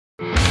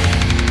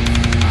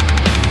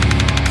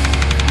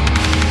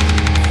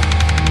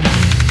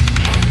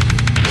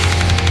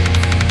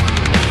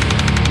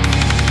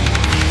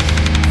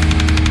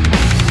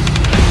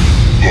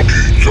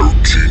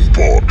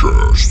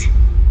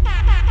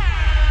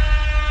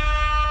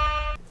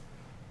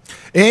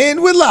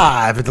And we're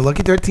live at the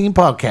Lucky 13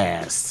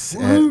 podcast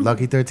at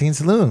Lucky 13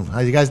 Saloon. How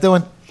you guys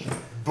doing?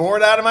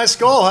 Bored out of my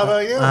skull. How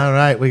about you? All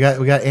right, we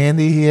got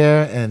Andy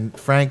here and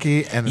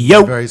Frankie and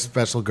Yo. my very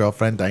special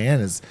girlfriend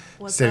Diane is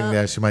What's sitting up?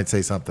 there. She might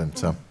say something,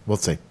 so we'll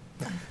see.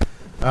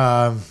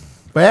 But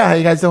yeah, how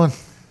you guys doing,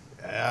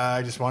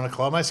 I just want to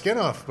claw my skin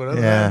off, but other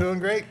than Yeah. that, I'm doing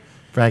great.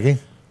 Frankie?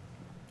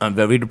 I'm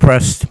very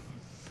depressed.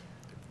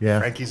 Yeah.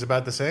 Frankie's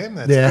about the same.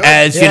 That's Yeah. good.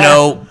 As you Yeah.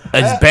 know,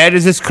 as bad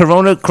as this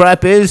corona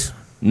crap is,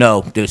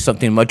 no, there's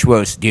something much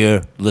worse,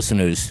 dear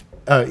listeners.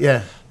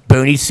 Yeah.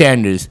 Bernie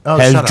Sanders Oh,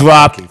 has shut up,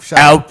 dropped Frankie. Shut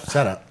out up.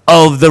 Shut up.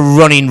 of the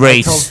running I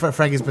race. told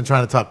Frankie's been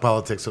trying to talk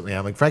politics with me.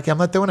 I'm like, Frankie, I'm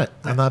not doing it.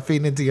 I'm not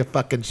feeding into your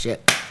fucking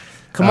shit.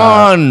 Come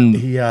on.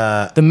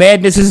 The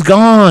madness is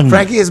gone.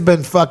 Frankie has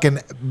been fucking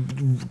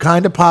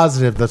kind of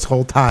positive this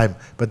whole time,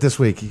 but this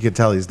week you can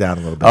tell he's down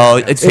a little bit. Oh,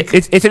 it's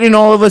hitting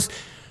all of us.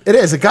 It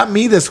is. It got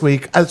me this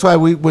week. That's why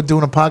we were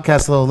doing a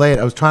podcast a little late.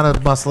 I was trying to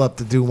muscle up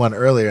to do one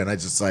earlier, and I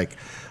just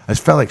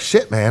felt like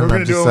shit, man. We're And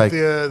going I'm to do just it like,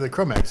 with the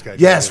Chromax guy.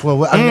 yes.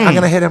 Well, I'm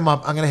gonna hit him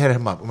up. I'm gonna hit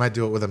him up. We might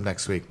do it with him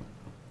next week.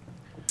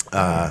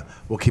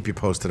 We'll keep you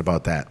posted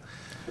about that.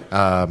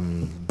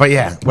 But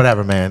yeah,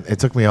 whatever, man. It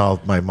took me all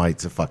my might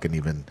to fucking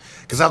even,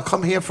 because I'll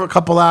come here for a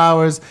couple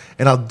hours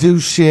and I'll do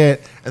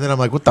shit, and then I'm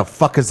like, what the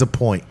fuck is the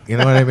point? You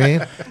know what I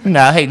mean?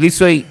 Nah, hey, this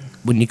way,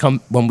 when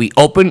we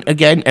open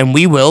again, and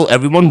we will,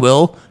 everyone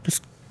will,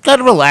 just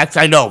gotta relax.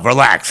 I know,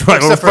 relax.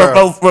 Except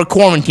for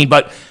quarantine,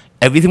 but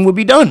everything will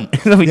be done.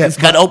 We Yeah, just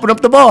gotta open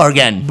up the bar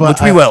again, But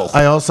which we will.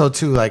 I also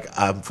too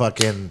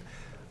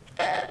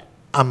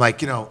I'm like,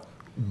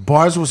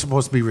 bars were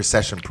supposed to be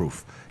recession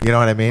proof. You know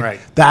what I mean? Right.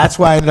 That's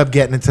why I ended up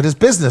getting into this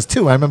business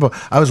too. I remember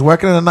I was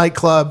working in a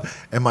nightclub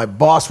and my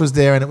boss was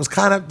there, and it was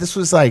this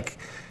was like,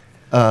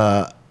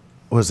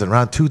 was it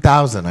around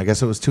 2000? I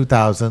guess it was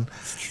 2000.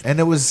 And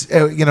it was,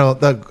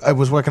 I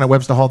was working at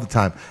Webster Hall at the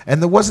time,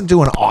 and it wasn't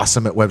doing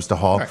awesome at Webster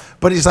Hall. Right.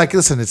 But he's like,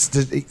 listen,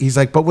 he's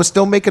like, but we're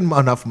still making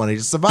enough money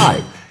to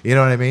survive. You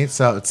know what I mean?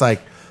 So it's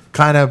like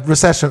kind of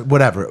recession,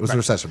 whatever. It was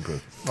recession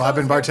proof. Well, I've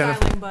been bartending.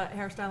 Hairstyling, but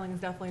hairstyling is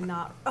definitely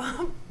not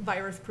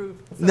virus proof.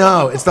 So.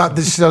 No, it's not.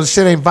 This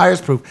shit ain't virus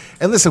proof.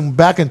 And listen,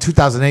 back in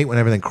 2008 when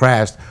everything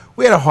crashed,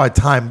 we had a hard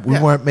time. We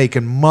weren't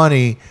making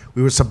money.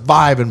 We were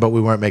surviving, but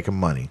we weren't making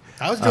money.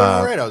 I was doing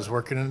all right. I was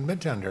working in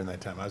Midtown during that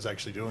time. I was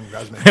actually doing.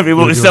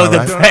 Everyone was so doing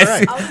all right?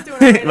 depressed. I was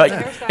doing it Like,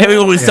 hairstyling.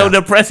 everyone was so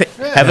depressed.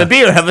 Have a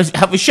beer, have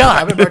a shot.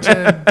 I've been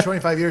bartending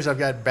 25 years. I've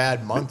got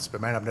bad months,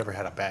 but man, I've never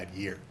had a bad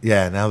year.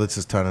 Yeah, now this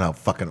is turning out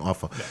fucking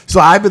awful. So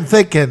I've been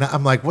thinking,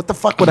 I'm like, what the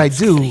fuck would I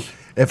do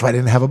if I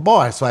didn't have a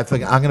bar? So I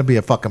think I'm going to be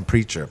a fucking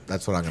preacher.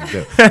 That's what I'm going to do.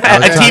 A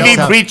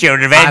TV preacher, an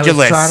I was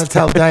evangelist. trying to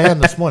tell Diane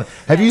this morning.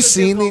 Have you That's a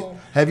seen good the? goal.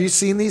 Have you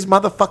seen these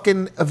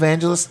motherfucking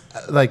evangelists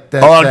like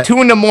that? Oh, that- 2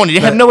 a.m.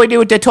 They have no idea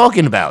what they're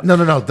talking about. No.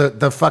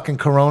 The fucking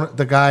Corona,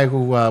 the guy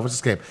who what's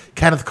his name?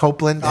 Kenneth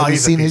Copeland. Have you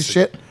he's a seen piece his of-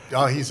 shit?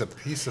 Oh, he's a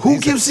piece of. Who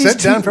he's gives a these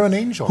sent down two- from an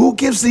angel? Who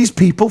gives these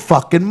people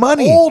fucking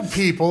money? Old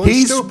people and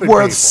He's stupid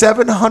worth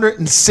people.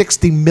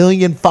 $760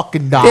 million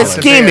fucking They're dollars.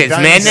 schemers,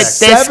 Diamond man. tax.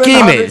 They're 700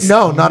 schemers.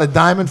 No, not a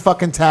diamond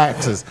fucking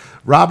taxes.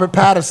 Robert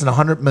Patterson,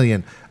 $100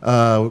 million.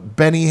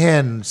 Benny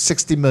Hinn,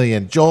 $60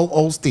 million. Joel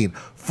Osteen,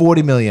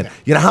 $40 million.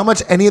 You know how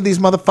much any of these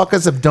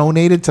motherfuckers have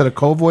donated to the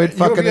COVID You know what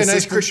fucking would be a nice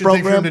assistance Christian thing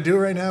for them program? to do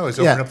right now is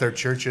Yeah. open up their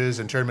churches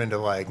and turn them into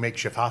like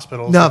makeshift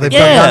hospitals. No, they've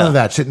Yeah. done none of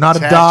that shit. Not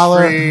a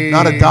dollar. Tax-free,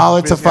 Not a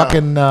dollar to you know,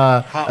 fucking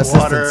hot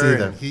assistance water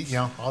either. and heat,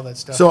 all that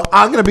stuff. So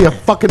I'm gonna be a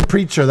fucking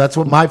preacher. That's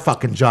what my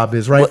fucking job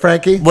is, right,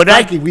 Frankie?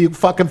 Frankie, will you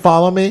fucking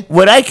follow me?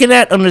 What I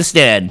cannot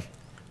understand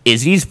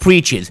is these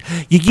preachers.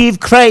 You give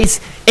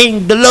Christ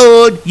and the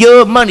Lord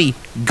your money.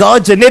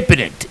 God's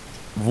omnipotent.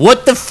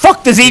 What the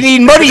fuck does he need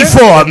money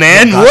for,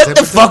 man? God's What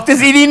the omnipotent. fuck does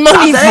he need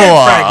money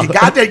Frankie, for?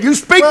 goddamn, you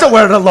speak the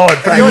word of the Lord, you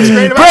know what's Frankie.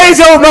 great about Praise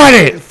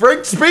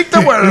Almighty. Speak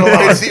the word of the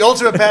Lord. It's the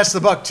ultimate pass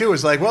the buck too.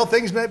 It's like, well,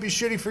 things might be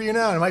shitty for you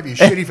now, and it might be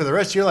shitty for the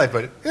rest of your life,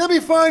 but it'll be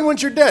fine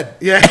once you're dead.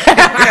 Yeah.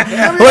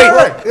 It'll be Wait, all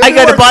right. It'll I be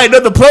gotta worth buy it.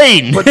 another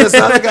plane. But this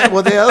other guy,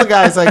 the other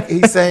guy's like,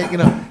 he's saying,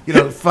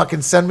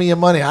 fucking send me your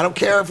money. I don't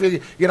care if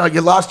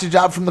you lost your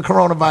job from the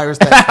coronavirus.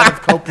 That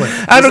Kenneth Copeland.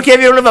 I don't care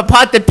if you don't have a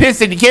pot to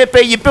piss and you can't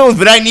pay your bills,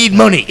 but I need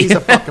money. He's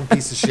a fucking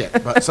piece of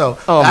shit. But so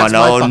Oh, that's my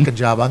my Lord. fucking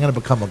job. I'm gonna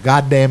become a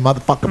goddamn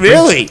motherfucker.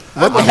 Really? preacher.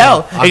 What the I'm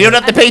hell? gonna- And you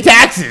don't have to pay He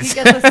taxes.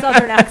 gets a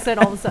southern accent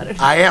all of a sudden.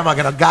 I am. I'm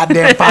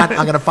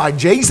gonna find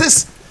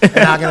Jesus, and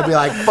I'm gonna be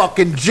like,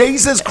 fucking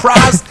Jesus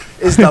Christ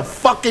is the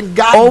fucking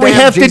goddamn. All we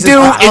have to Jesus do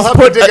Christ. I'll is help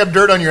put you dig up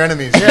dirt on your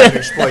enemies and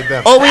exploit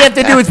them. All we have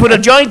to do is put a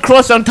giant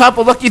cross on top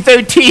of Lucky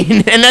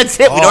 13, and that's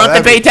it. We Oh, don't have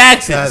to that'd pay be-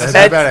 taxes. that's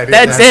not a bad idea.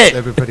 That's That'd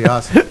it. be pretty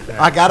awesome.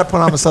 I gotta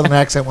put on a southern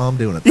accent while I'm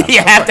doing it. though.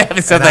 You have to have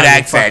a southern And I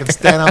accent. Fucking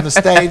stand on the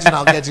stage, and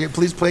I'll get you.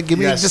 Please play. Give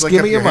me Yeah, just slick give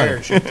up me your hair money.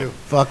 and shit, too.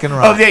 Fucking Oh,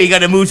 right. yeah, you got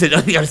to move it.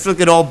 You got to flick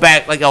it all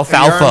back like And your arms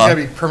gotta alfalfa.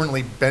 be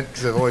permanently bent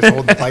because I've always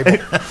holding the Bible.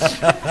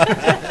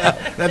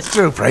 That's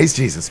true. Praise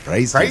Jesus.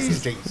 Praise Praise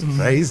Jesus. Jesus.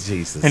 Praise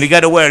Jesus. And you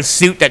got to wear a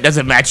suit that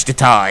doesn't match the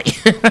tie. Yeah,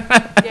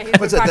 he's been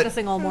What's that-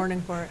 practicing all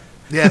morning for it.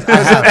 Yes, Is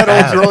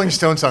that old Rolling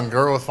Stone song,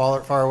 "Girl with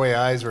Faraway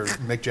Eyes," where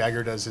Mick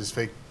Jagger does his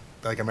fake,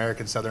 like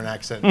American Southern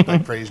accent,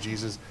 like "Praise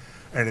Jesus."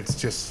 and it's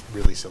just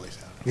really silly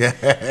sound.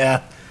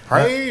 Yeah.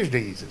 Praise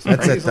Jesus.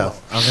 That's Praise it, the though. Lord.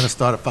 I'm going to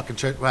start a fucking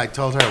church. Well, I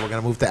told her we're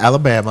going to move to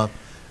Alabama,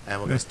 and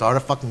we're going to start a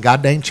fucking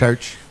goddamn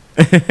church.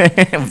 With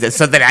the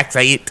southern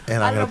accent.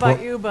 And I I'm don't know going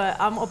to about you, but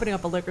I'm opening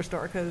up a liquor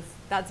store because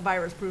that's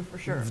virus proof for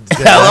sure.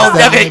 Hello,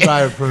 definitely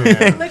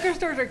Debbie. Liquor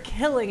stores are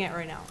killing it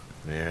right now,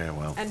 Yeah,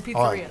 well. and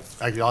All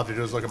pizzerias. all I have to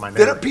do is look at my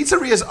The neighbor.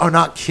 pizzerias are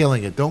not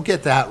killing it. Don't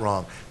get that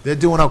wrong. They're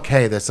doing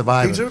okay. They're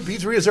surviving.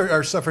 Pizzerias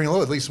are suffering a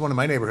little, at least one of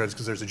my neighborhoods,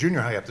 because there's a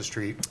junior high up the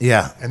street.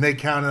 Yeah. And they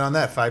counted on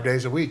that 5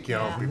 days a week,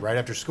 Yeah. right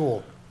after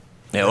school.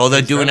 Yeah, all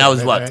they're doing now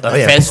is what? Oh,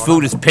 yeah. Fast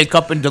food is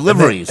pickup and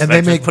deliveries. And they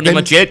That's make- pretty they-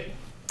 much it.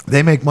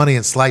 They make money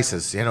in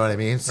slices. You know what I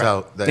mean?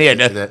 So Yeah,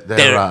 they're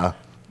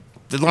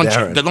The lunch,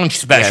 hurting. the lunch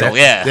special,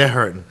 yeah. They're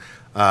hurting.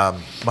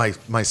 My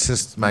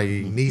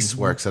niece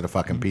works at a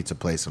fucking pizza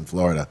place in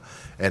Florida,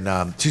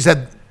 and she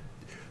said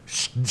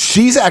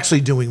she's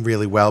actually doing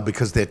really well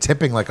because they're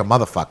tipping like a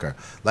motherfucker.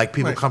 Like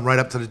people Right. come right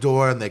up to the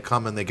door and they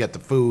come and they get the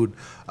food,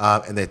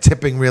 and they're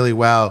tipping really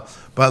well.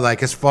 But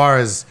like as far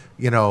as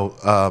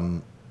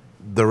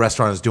the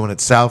restaurant is doing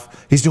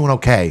itself, he's doing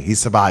okay. He's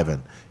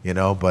surviving.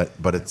 But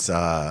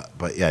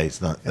yeah,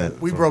 he's not.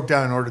 We broke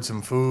down and ordered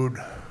some food.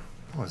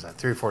 What was that?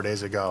 3 or 4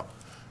 days ago.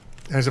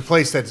 There's a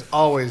place that's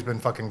always been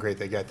fucking great.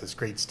 They got this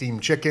great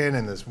steamed chicken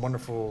and this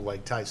wonderful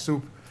like Thai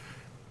soup,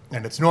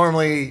 and it's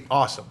normally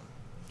awesome.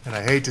 And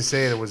I hate to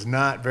say it was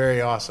not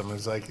very awesome. It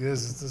was like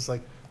this is like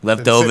been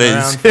sitting Leftovers.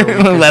 around for a week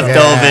or so.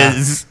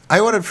 Leftovers. I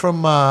ordered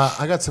from.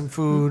 I got some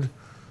food.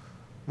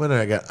 What did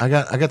I get? I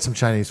got some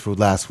Chinese food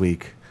last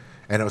week,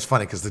 and it was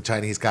funny because the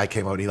Chinese guy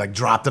came out. And he like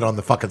dropped it on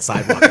the fucking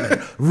sidewalk and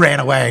then ran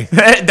away.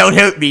 Don't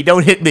hit me.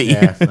 Don't hit me.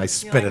 Yeah, I You're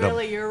spit like, at him.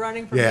 really, you're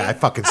running from Yeah, me? I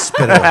fucking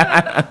spit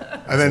at him.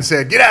 And then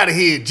said, "Get out of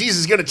here!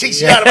 Jesus is gonna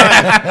chase you out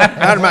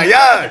of my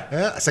yard.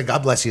 Yeah, I said,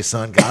 "God bless you,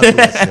 son. God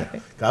bless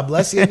you. God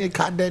bless you and your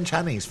goddamn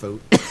Chinese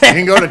food." You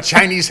can go to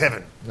Chinese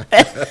heaven."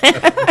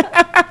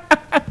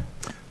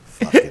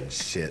 Fucking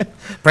shit.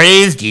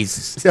 Praise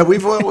Jesus. Yeah,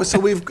 we've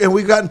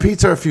gotten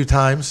pizza a few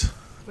times.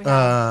 We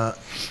have.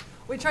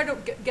 We tried to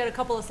get a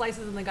couple of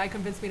slices, and the guy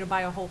convinced me to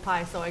buy a whole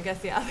pie. So I guess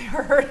they are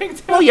hurting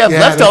too. Oh, you have Yeah,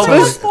 that's So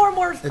leftovers. it's 4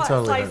 more It's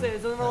totally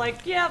slices, and we're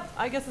like, "Yep,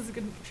 I guess this is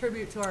going to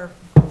contribute to our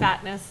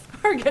fatness.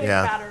 We're getting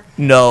Yeah. fatter."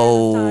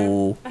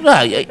 No.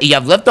 No, you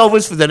have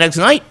leftovers for the next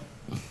night?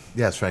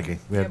 Yes, Frankie.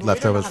 We Yeah, had but we don't know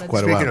leftovers how for to quite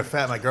a Speaking while. of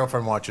fat, my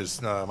girlfriend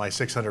watches my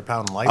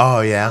 600-pound life.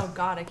 Oh yeah. Oh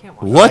God, I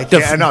can't watch. What the?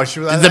 Yeah, no,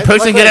 she, Did the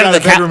person get out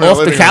of the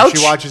off the couch?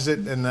 She watches it,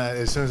 and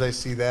as soon as I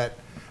see that,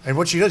 and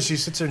what she does, she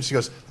sits there and she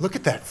goes, "Look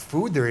at that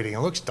food they're eating. It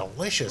looks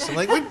delicious." I'm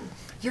like, "What?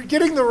 You're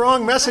getting the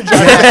wrong message."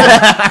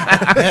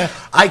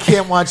 I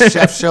can't watch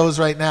chef shows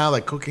right now,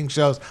 like cooking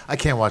shows. I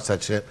can't watch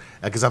that shit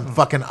because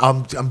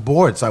I'm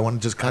bored. So I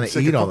want to just kind of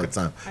sick eat of all the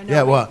cooking. time. I know.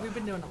 Yeah, well, we've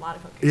been doing a lot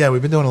of cooking. yeah,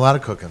 we've been doing a lot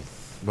of cooking.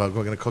 Well,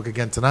 we're gonna cook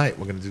again tonight.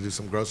 We're gonna do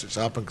some grocery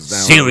shopping. Cause now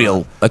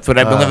Cereal. That's what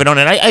I've been living on.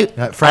 And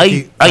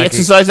Frankie- I Frankie-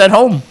 exercise at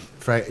home.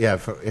 yeah.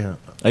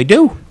 I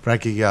do.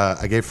 Frankie,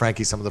 I gave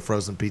Frankie some of the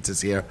frozen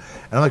pizzas here,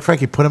 and I'm like,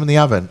 Frankie, put them in the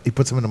oven. He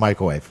puts them in the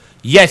microwave.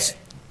 Yes.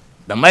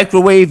 The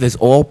microwave is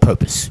all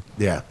purpose.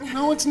 Yeah.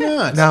 No, it's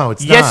not. No,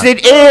 it's Yes, not.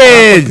 it Not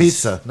for is.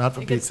 pizza. Not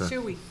for It gets pizza.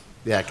 chewy.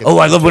 Yeah. it gets Oh,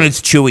 I love when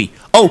it's chewy.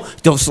 Oh,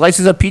 those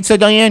slices of pizza,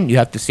 Diane, you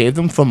have to save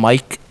them for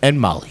Mike and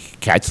Molly.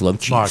 Cats love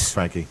cheese. Mark,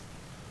 Frankie.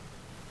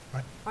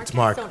 Our kids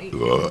Mark. don't eat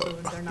food.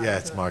 They're not Yeah, into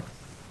it's it. Mark.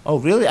 Oh,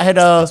 really? I had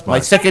my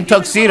Mark. second Give them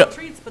tuxedo. little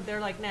treats, but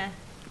they're like, nah.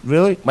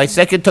 Really? My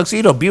second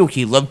tuxedo, Buick,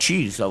 he loved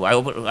cheese. So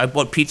I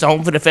bought pizza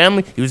home for the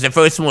family. He was the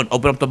first one.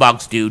 Open up the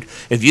box, dude.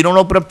 If you don't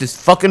open up this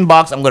fucking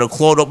box, I'm going to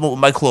claw it open with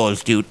my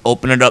claws, dude.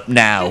 Open it up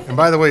now. And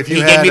by the way, if you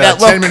He gave had me that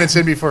 10 look. minutes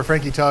in before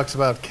Frankie talks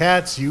about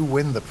cats, you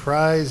win the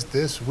prize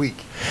this week.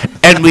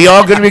 And we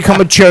are going to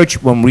become a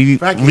church when we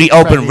Frankie,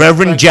 reopen Frankie, Reverend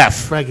Frankie, Jeff.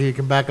 Frankie, you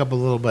can back up a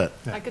little bit.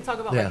 I could talk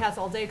about Yeah. my cats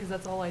all day because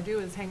that's all I do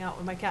is hang out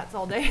with my cats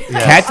all day. Cats I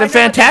are know what to do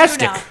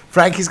fantastic. now.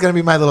 Frankie's gonna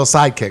be my little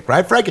sidekick,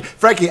 right?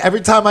 Frankie,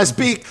 every time I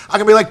speak, I'm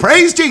gonna be like,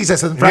 "Praise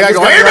Jesus," and Frankie's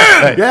go, gonna be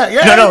like, "Amen."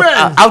 Yeah, No,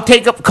 amen. I'll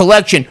take up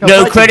collection. No,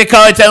 Frankie. credit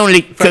cards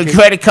only. Frankie.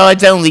 Credit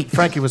cards only.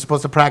 Frankie was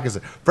supposed to practice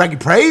it. Frankie,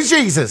 praise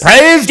Jesus.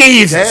 Praise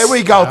Jesus. There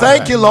we go.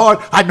 Thank you, Lord.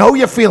 I know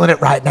you're feeling it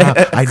right now.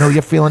 I know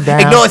you're feeling down.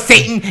 Ignore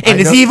Satan I and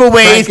his know- evil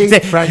ways.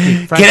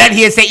 Frankie, Get out of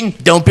here, Satan.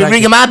 Don't be Frankie.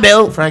 ringing my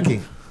bell. Frankie,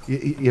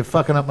 you're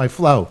fucking up my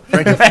flow.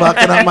 You're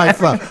fucking up my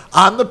flow.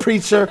 I'm the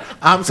preacher.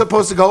 I'm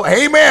supposed to go,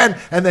 amen.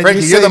 And then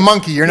Frankie, you you're say, the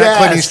monkey. You're not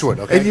Clint Eastwood,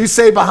 okay? And you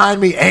say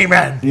behind me,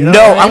 amen. You know No,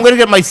 what I mean? I'm going to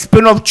get my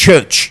spin-off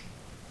church.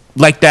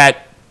 Like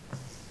that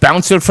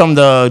bouncer from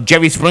the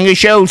Jerry Springer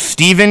show,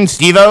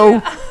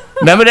 Steve-O.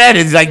 Remember that?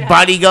 His like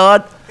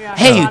bodyguard. Yeah,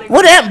 Hey, bodyguard.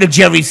 what happened to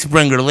Jerry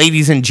Springer,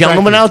 ladies and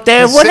gentlemen Frankie, out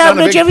there? He's What sitting on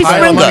happened a to big Jerry pile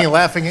of money Springer?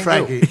 laughing at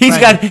Frankie,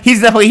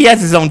 you. He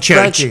has his own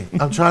church. Frankie,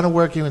 I'm trying to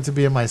work you into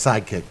being my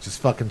sidekick. Just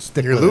fucking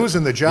stick You're with it.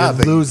 losing the job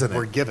You're that losing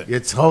we're it. given. You're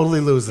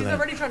totally losing He's it.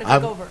 already trying to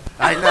take over.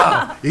 I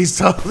know. He's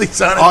totally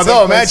trying to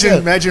Although, take my shit.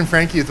 imagine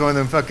Frankie with one of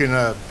them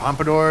fucking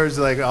pompadours,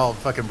 like all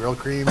fucking brill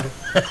creamed.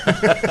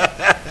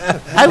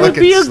 I would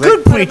Looking be a slick.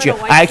 good Put him in preacher. a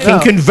white I can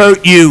suit.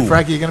 convert you.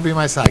 Frankie, you're gonna be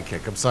my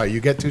sidekick. I'm sorry.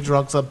 You get too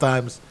drunk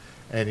sometimes,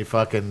 and you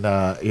fucking,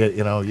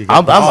 you know, you get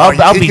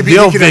I'll be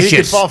real He could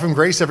vicious. fall from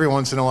grace every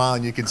once in a while,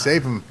 and you could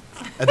save him.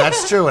 and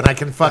that's true. And I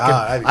can fucking,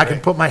 that'd be I can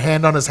great. put my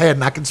hand on his head,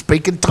 and I can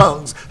speak in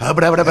tongues. No,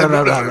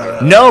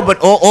 but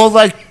all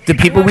like the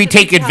people we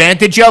take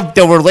advantage of,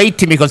 they'll relate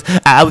to me because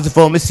I was a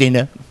former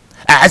sinner.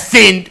 I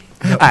sinned.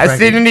 I Frankie.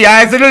 sinned in the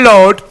eyes of the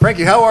Lord.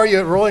 Frankie, how are you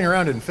at rolling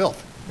around in filth?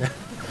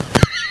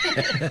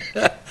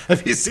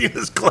 Have you seen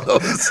his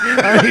clothes?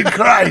 I mean,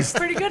 Christ.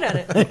 Pretty good at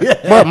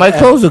it. What? My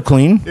clothes are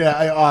clean.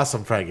 Yeah,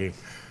 awesome, Frankie.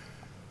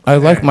 I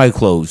like my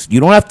clothes. You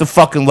don't have to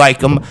fucking like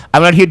them.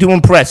 I'm not here to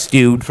impress,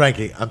 dude.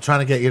 Frankie, I'm trying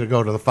to get you to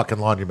go to the fucking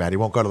laundromat. He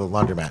won't go to the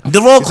laundromat.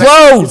 They're all He's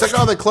closed. like,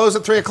 oh, they close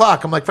at 3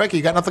 o'clock. I'm like, Frankie,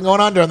 you got nothing going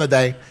on during the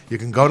day. You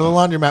can go to the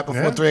laundromat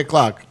before 3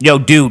 o'clock. Yo,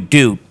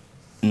 dude.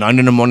 9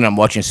 in the morning, I'm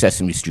watching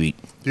Sesame Street.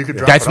 You could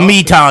drop That's it off.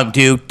 me time,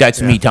 dude.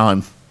 That's me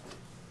time.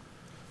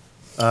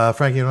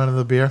 Frankie, you want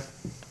another beer?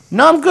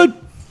 No, I'm good.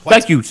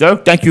 Thank you, sir.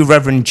 Thank you,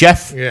 Reverend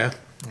Jeff. Yeah.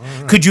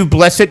 Could you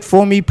bless it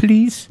for me,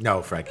 please?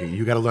 No, Frankie,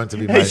 you got to learn to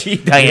be my. Diane you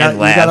got to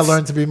laughs.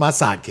 learn to be my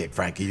sidekick,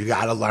 Frankie. You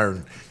got to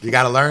learn. You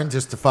got to learn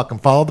just to fucking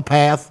follow the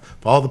path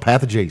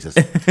of Jesus.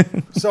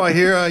 So I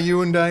hear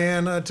you and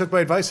Diane took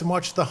my advice and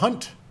watched The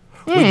Hunt.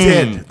 We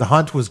did. The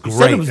Hunt was Said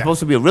great. it was supposed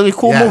to be a really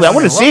cool Yes. movie. I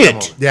want I to see love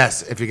that it. movie.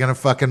 Yes, if you're gonna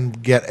fucking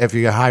if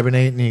you're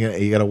hibernating,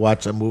 you gotta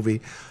watch a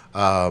movie.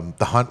 The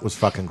Hunt was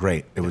fucking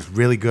great. It was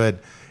really good.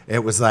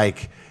 It was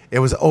like it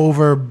was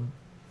over.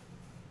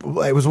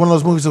 It was one of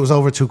those movies that was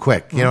over too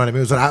quick. You know what I mean?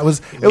 It was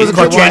a Because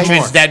good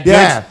Trenchman's one. that good.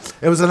 Yeah,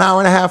 it was an hour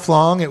and a half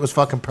long. It was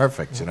fucking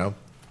perfect. You know.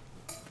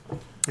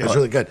 It was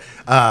really good.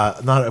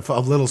 Not a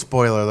little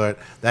spoiler alert.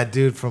 That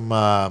dude from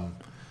what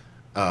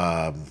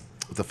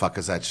the fuck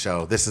is that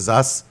show? This Is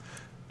Us.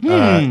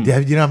 Yeah,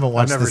 you haven't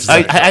watched never this.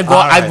 seen it.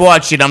 I've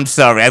watched it. I'm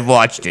sorry. I've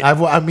watched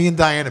it. Me and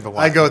Diane have been I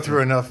watching. go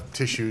through enough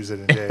tissues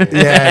in a day.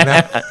 Yeah.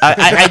 No.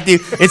 I do.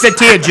 It's a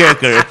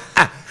tearjerker.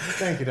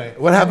 Thank you, Diane.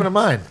 What happened to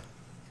mine?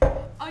 Oh,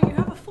 you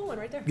have a full one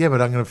right there. Yeah,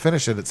 but I'm gonna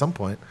finish it at some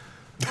point.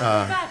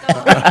 Back,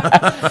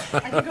 I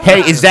can go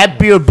Hey, back. is that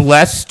beer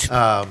blessed?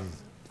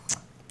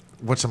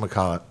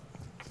 Whatchamacallit?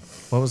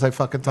 What was I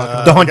fucking talking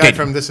about? The The guy Hunted.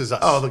 from This Is Us.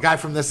 Oh, the guy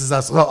from This Is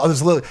Us. Oh,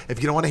 there's a little.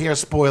 If you don't want to hear a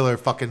spoiler,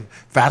 fucking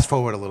fast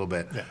forward a little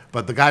bit. Yeah.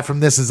 But the guy from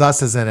This Is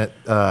Us is in it.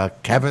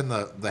 Kevin,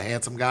 the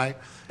handsome guy,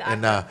 The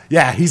and actor?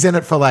 yeah, he's in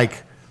it for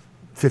like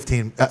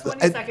 15. 20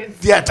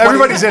 seconds. Yeah, 20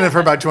 Everybody's in it for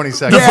about 20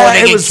 seconds. Before Yeah, they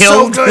it get was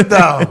killed. so good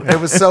though. It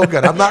was so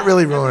good. I'm not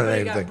really ruining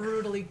Everybody got anything.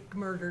 brutally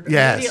murdered.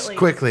 Yes, immediately.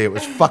 quickly. It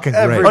was fucking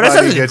great. Oh, that Everybody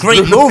sounds like a gets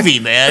great movie,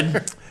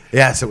 man.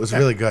 Yes, it was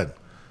really good.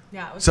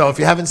 Yeah. It was So if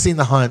you haven't seen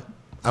The Hunt,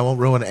 I won't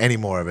ruin any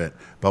more of it.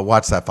 But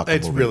watch that fucking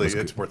It's movie. really, It was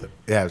it's good. worth it.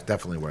 Yeah, it's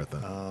definitely worth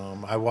it.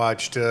 I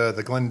watched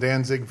the Glenn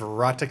Danzig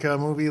Verotica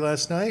movie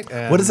last night.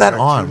 And What is that or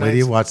on? 2 Where do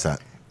you nights. watch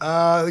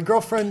that? The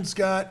girlfriend's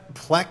got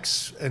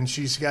Plex, and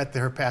she's got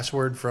her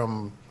password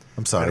from.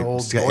 I'm sorry. an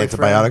old Just get boyfriend.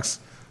 antibiotics.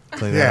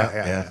 Clean it up.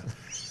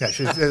 Yeah,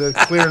 she's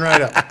clearing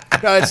right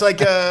up. No, it's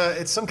like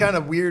it's some kind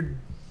of weird.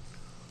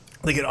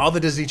 Like at all the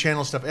Disney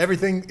Channel stuff,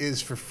 everything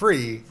is for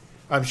free.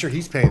 I'm sure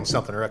he's paying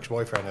something. Her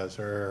ex-boyfriend is,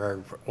 or her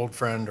old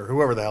friend, or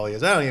whoever the hell he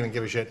is. I don't even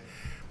give a shit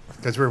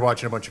because we're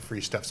watching a bunch of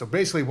free stuff. So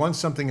basically, once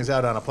something is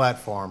out on a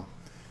platform,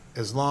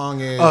 as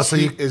long as Oh, so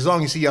he, you- as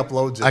long as he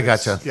uploads it, I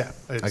gotcha.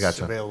 it's I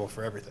gotcha. available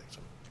for everything.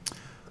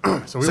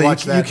 So we So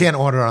watch you that. can't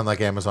order on like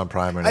Amazon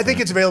Prime or anything. I think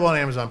it's available on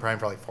Amazon Prime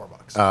for like $4.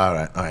 All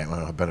right.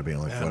 Well, it better be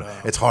only And, 4.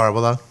 It's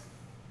horrible though.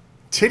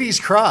 Titties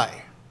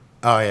cry.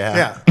 Oh yeah.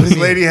 Yeah, this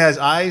lady has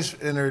eyes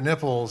in her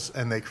nipples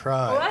and they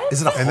cry. What?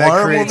 Is it a And that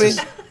horror creates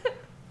movie?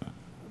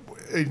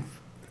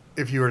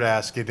 If you were to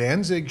ask a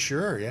Danzig,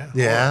 sure, yeah.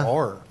 Yeah?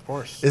 Horror, of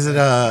course. Is it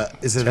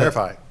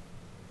terrifying?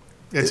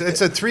 It's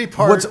a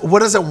 3-part. What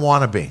does it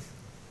want to be?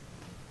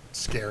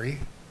 Scary.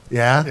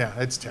 Yeah. Yeah,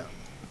 it's terrible.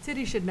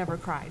 Titty should never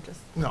cry. Just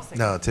No, saying.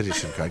 titties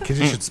should cry.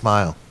 Kids should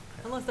smile.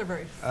 Unless they're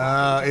very.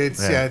 Yeah.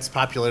 It's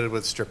populated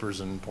with strippers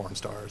and porn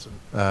stars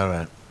and All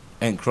right.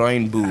 And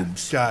crying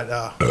boobs.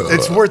 God,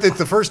 it's worth it.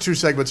 The first 2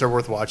 segments are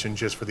worth watching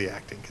just for the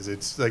acting because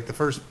it's like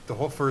the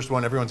whole first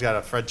one. Everyone's got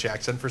a French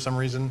accent for some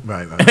reason.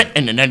 Right.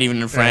 And they're not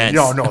even in France.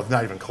 No,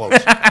 not even close.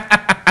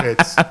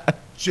 It's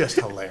just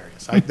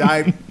hilarious.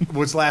 I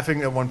was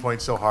laughing at one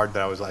point so hard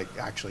that I was like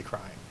actually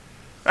crying.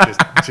 It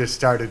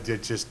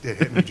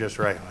hit me just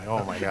right. I'm like,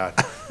 oh my god!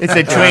 It's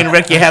a train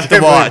wreck you have to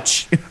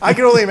watch. I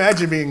can only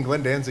imagine being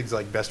Glenn Danzig's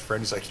like best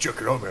friend. He's like,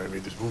 check it out, man. I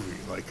made this movie.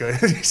 Like, you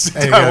sit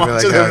And you're down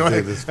gonna be like, watching it, oh, and dude,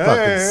 like, this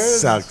fucking "Hey,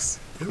 sucks.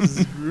 This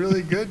is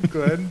really good,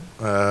 Glenn.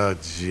 Oh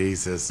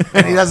Jesus!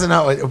 And he doesn't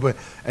know.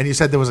 And you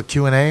said there was a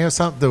Q&A or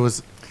something. There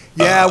was.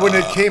 Yeah, when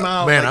it came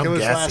out, man, like I'm it was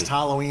gassy. last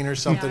Halloween or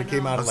something. Yeah, I It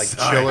came know. out of like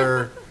sorry.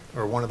 Chiller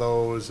or one of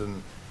those,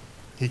 and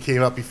he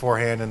came up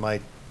beforehand and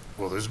like,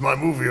 well, this is my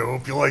movie. I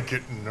hope you like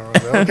it. And I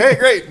was like, okay,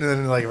 great. And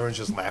then like everyone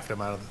just laughed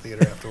him out of the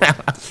theater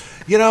afterwards.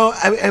 You know,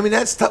 I mean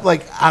that's tough.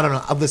 Like I don't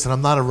know. Listen,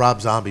 I'm not a Rob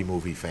Zombie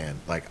movie fan.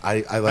 Like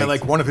I I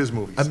like one of his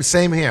movies.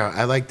 Same here.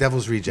 I like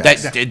Devil's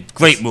Rejects. That's a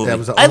great movie. That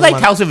was the I only liked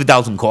one- House of a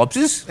Thousand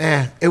Corpses.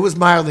 It was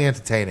mildly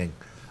entertaining.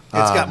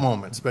 It's got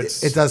moments, but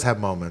It does have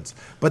moments.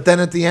 But then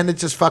at the end, it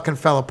just fucking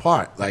fell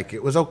apart. Like,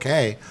 it was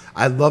okay.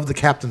 I love the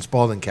Captain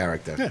Spaulding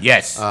character.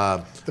 Yes.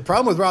 the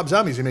problem with Rob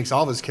Zombie is he makes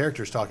all of his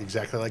characters talk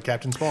exactly like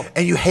Captain Spaulding.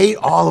 And you hate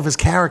all of his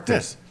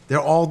characters. They're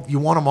all, you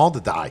want them all to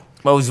die.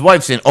 Well, his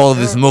wife's in all of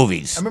his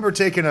movies. I remember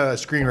taking a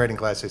screenwriting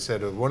class. They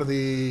said one of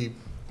the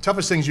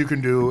toughest things you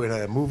can do in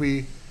a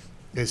movie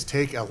is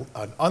take an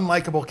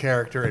unlikable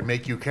character and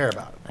make you care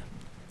about him.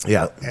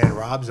 Yeah. And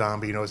Rob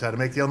Zombie knows how to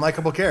make the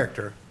unlikable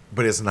character.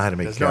 But he doesn't know how to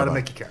make you Doesn't care know how to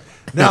about make you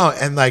it. care. No,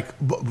 and like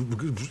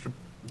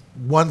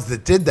ones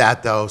that did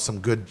that though, some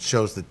good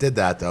shows that did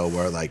that though,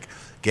 were like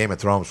Game of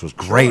Thrones was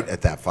great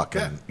at that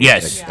fucking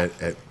Yes.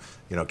 at,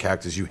 you know,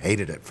 characters you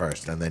hated at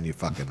first, and then you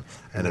fucking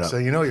ended up. So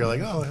you know, you're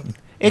like, oh,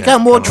 It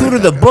got more true to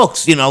the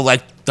books, you know,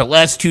 like the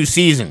last 2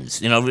 seasons.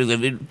 You know,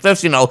 really,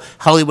 first, you know,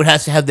 Hollywood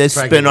has to have their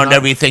Frank, spin you're on not-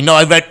 everything. No,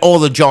 I read all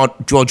the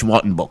George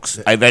Martin books.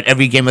 I read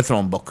every Game of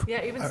Thrones book.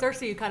 Yeah, even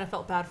Cersei, you kind of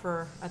felt bad for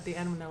her at the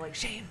end when they're like,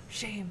 shame,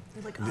 shame.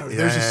 They're like, oh,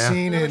 there's yeah. a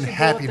scene never in should deal with the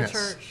Happiness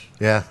church.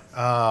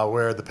 Yeah.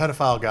 where the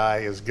pedophile guy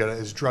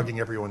is drugging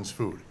everyone's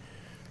food,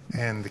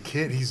 and the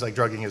kid he's like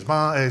drugging his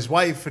mom, his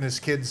wife, and his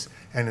kids,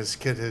 and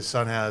his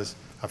son has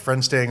a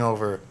friend staying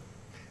over,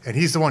 and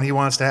he's the one he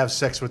wants to have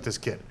sex with this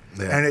kid,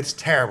 Yeah. and it's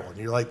terrible. And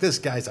you're like, this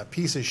guy's a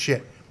piece of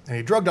shit, and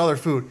he drugged all their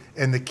food,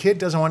 and the kid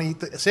doesn't want to eat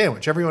the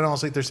sandwich. Everyone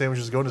else ate their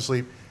sandwiches, going to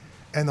sleep,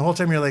 and the whole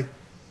time you're like,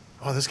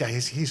 oh, this guy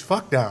he's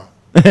fucked now.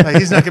 Like,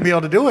 he's not gonna be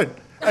able to do it.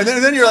 And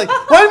then you're like,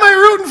 why am I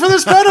rooting for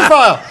this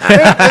pedophile?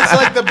 It's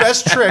like the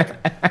best trick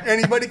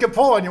anybody could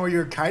pull on you, where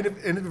you're kind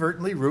of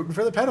inadvertently rooting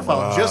for the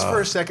pedophile. Just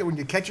for a second, when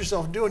you catch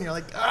yourself doing, you're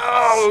like,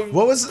 oh,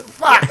 What was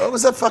What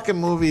was that fucking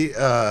movie?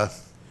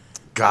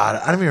 God,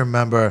 I don't even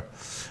remember.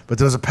 But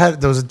there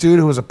was a dude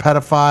who was a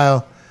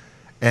pedophile,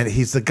 and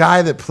he's the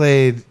guy that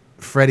played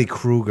Freddy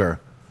Krueger,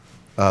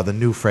 the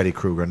new Freddy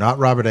Krueger, not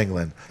Robert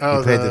Englund. Oh,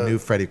 he played the new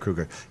Freddy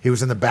Krueger. He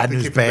was in the Bad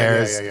News Keep It Bad,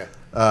 Bears.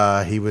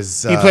 yeah. He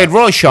was. He played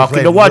Rorschach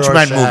in the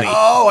Watchmen movie.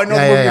 Oh, I know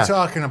the movie you're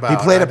talking about. He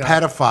played I a know.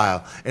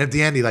 pedophile, and at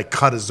the end, he like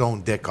cut his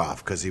own dick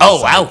off because he. Oh,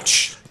 was, like,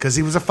 ouch. Because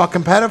he was a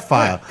fucking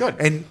pedophile. Yeah, good.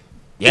 And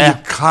Yeah.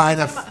 you kind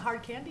Talking about of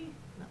hard candy?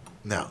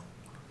 no.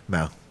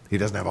 He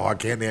doesn't have a hard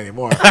candy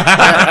anymore.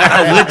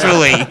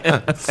 Literally.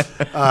 That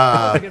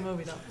was a good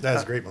movie, though.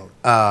 That's a great movie.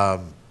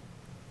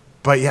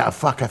 But yeah,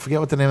 fuck, I forget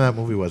what the name of that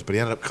movie was, but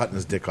he ended up cutting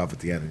his dick off at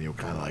the end, and you were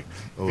kind of like,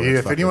 oh, that's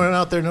If fucking- anyone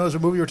out there knows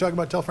what movie we're talking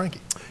about, tell Frankie.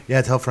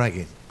 Yeah, tell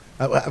Frankie.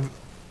 No,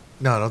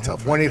 don't tell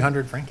Frankie.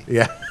 1-800-FRANKIE.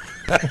 Yeah.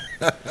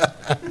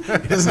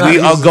 We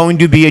are going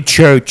to be a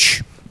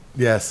church.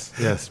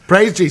 Yes.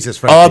 Praise Jesus,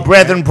 Frankie. All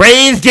brethren,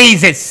 praise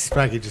Jesus.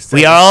 Frankie, just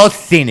We say- are all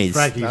sinners.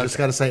 Frankie, you just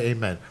got to say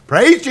amen.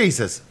 Praise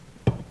Jesus.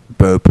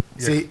 Burp.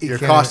 See, You're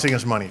can't- costing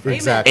us money. Frankie.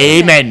 Exactly.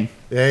 Amen.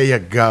 There you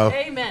go.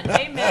 Amen.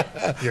 Amen.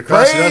 You're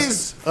costing Praise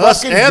us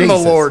fucking and the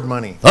Jesus. Lord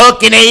money.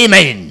 Fucking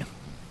amen.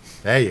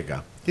 There you go.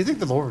 Do you think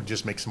the Lord would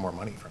just make some more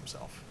money for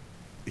himself?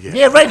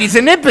 Yeah, right. He's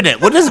omnipotent.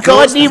 What does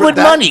God need with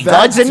That- money? that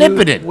God's dude-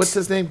 omnipotent. What's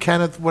his name?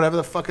 Kenneth, whatever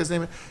the fuck his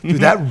name is.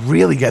 Dude, that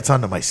really gets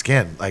under my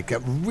skin. Like,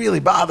 it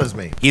really bothers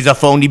me. He's a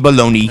phony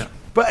baloney.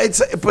 But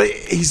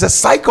he's a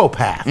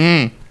psychopath.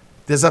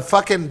 There's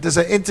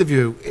an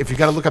interview. If you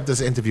got to look up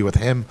this interview with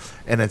him,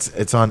 and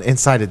it's on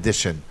Inside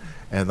Edition,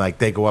 and like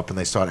they go up and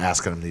they start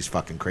asking him these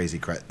fucking crazy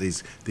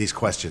these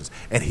questions,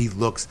 and he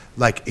looks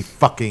like a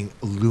fucking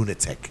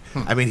lunatic.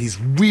 I mean, he's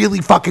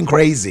really fucking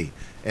crazy.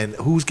 And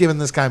who's giving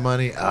this guy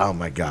money? Oh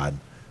my god,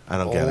 I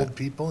don't get Old it.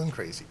 people and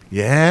crazy people.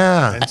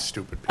 Yeah, And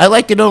stupid people. I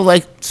like to know,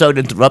 like, sorry to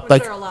interrupt, Which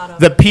like, there are a lot of.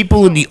 the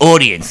people in the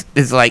audience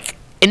is like,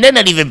 and they're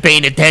not even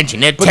paying attention.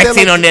 They're But they're texting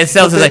like- on their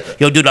cells. but It's they- like,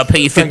 yo, dude, I'll pay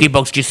you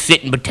 $50 just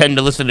sit and pretend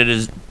to listen to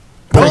this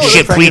No,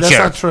 bullshit Frankie, preacher. That's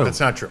not true. That's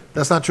not true.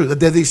 That's not true.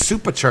 They're these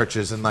super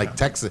churches in like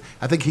Texas.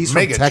 I think he's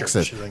Mega from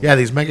Texas. church, I think. Yeah,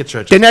 these mega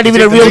churches. They're not even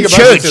take a the real big buses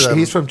church. to them.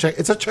 He's from.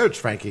 It's a church,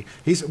 Frankie.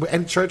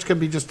 And church can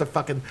be just a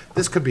fucking.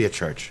 This could be a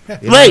church. You know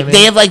what Right, I mean?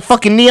 they have like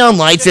fucking neon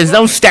lights. There's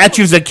no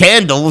statues or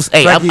candles.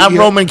 Hey, Frankie, I'm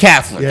you're- Roman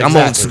Catholic. Yeah, I'm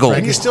old exactly. school.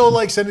 And you still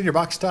like send in your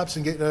box tops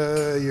and get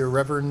your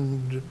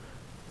Reverend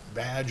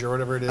badge or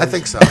whatever it is? I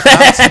think so.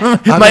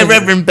 My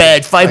Reverend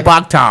badge, 5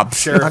 buck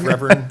tops. Sheriff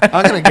Reverend.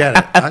 I'm gonna get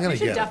it. I'm gonna You should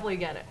get it. definitely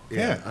get it.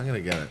 Yeah, I'm gonna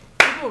get it.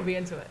 People will be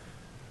into it.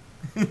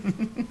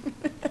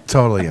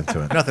 Totally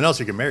into it. Nothing else,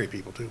 you can marry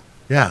people too.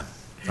 Yeah,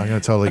 I'm gonna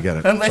totally get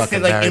it. Unless they're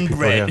Fucking like marry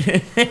people,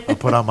 inbred. yeah. I'll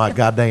put on my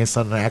goddamn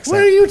southern What are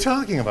accent. you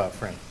talking about,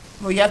 Frank?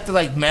 Well, you have to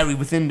like marry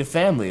within the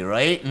family,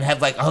 right? And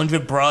have like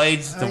 100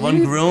 brides to one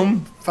you-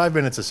 groom. 5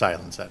 minutes of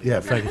silence. Out of you. Yeah,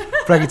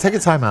 Frankie, take a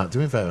time out. Do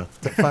me a favor.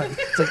 Take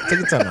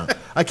a time out.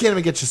 I can't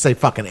even get you to say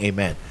fucking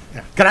amen.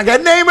 Can I get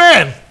an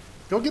amen?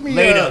 Go give me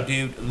Later,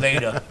 dude.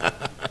 Later.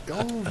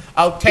 Go.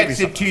 I'll text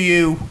it to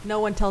you. No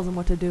one tells them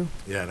what to do.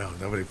 Yeah, no,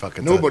 nobody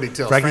fucking. Nobody does.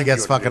 tells Frankie Frankie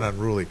gets what to fucking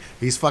unruly.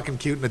 He's fucking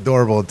cute and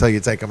adorable until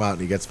you take him out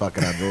and he gets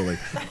fucking unruly.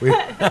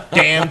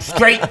 Damn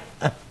straight.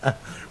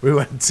 We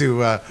went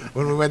to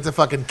when we went to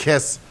fucking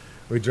Kiss.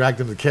 We dragged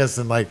him to Kiss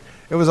and like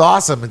it was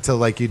awesome until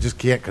like you just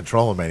can't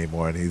control him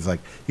anymore. And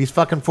he's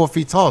fucking 4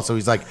 feet tall, so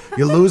he's like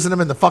you're losing him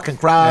in the fucking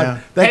crowd. Yeah.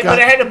 Thank Hey, but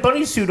I God. had a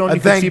bunny suit on. You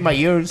could see my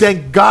ears.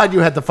 Thank God you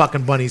had the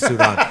fucking bunny suit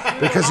on.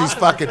 because he's for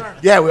fucking sure.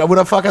 yeah. We would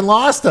have fucking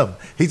lost him.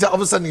 He's all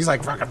of a sudden he's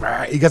like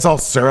fucking. He gets all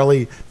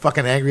surly,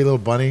 fucking angry little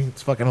bunny.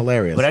 It's fucking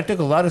hilarious. But I took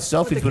a lot of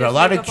selfies the with a kids'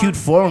 lot of makeup cute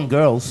on? foreign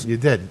girls. you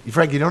did,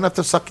 Frank. You don't have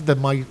to suck the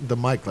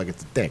mic like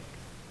it's a dick.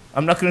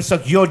 I'm not gonna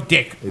suck your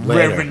dick, Later.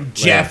 Reverend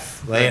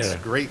Jeff. That's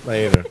great.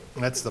 Later.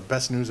 That's the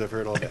best news I've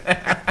heard all day.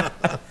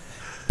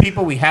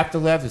 People, we have to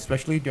laugh,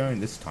 especially during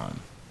this time.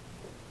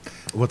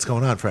 What's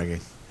going on,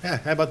 Frankie? Yeah,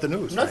 how about the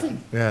news?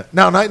 Nothing. Yeah.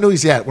 No, not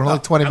news yet. We're only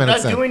 20 I'm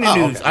minutes not in. doing the Oh,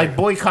 news. okay. I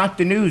boycott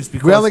the news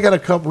because We only got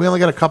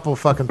a couple of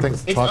fucking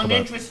things to it's talk about.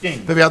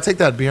 uninteresting. Baby, I'll take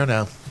that beer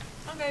now.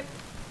 Okay.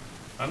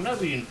 I'm not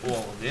reading all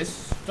of this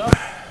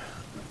stuff.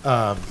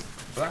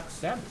 Black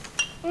Sabbath.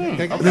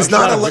 There's Shot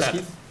not a of lot.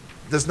 whiskey.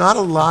 There's not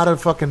a lot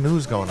of fucking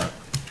news going on.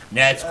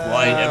 That's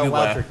quiet Wild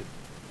everywhere. turkey.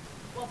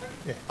 Walter,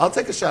 I'll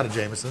take a shot of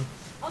Jameson.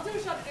 I'll do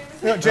a shot of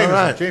Jameson. No, Jameson.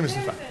 All right.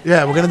 Jameson's fine.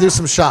 Yeah, we're gonna do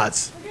some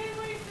shots. We're getting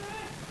wasted.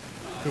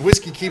 The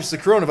whiskey keeps the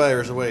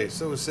coronavirus away.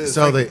 So says.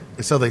 So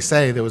they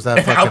say there was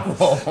that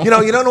Alcohol. fucking. You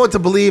don't know what to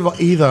believe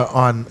either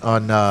on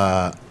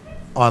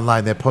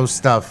online. They post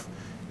stuff,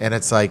 and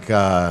it's like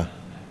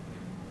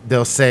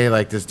they'll say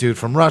like this dude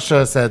from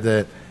Russia said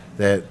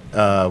that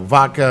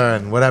vodka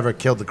and whatever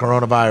killed the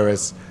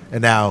coronavirus,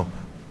 and now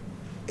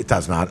it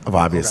does not.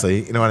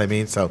 Obviously, you know what I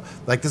mean. So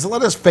like, there's a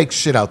lot of fake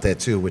shit out there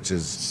too, which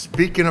is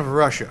Speaking of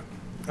Russia,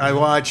 I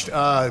watched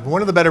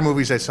one of the better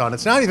movies I saw, and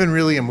it's not even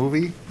really a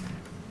movie.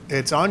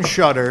 It's on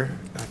Shudder.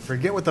 I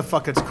forget what the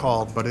fuck it's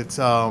called, but it's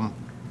in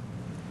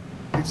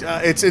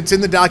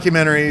the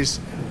documentaries,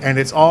 and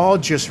it's all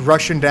just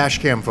Russian dash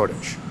cam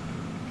footage.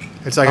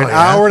 It's like Oh, an yeah?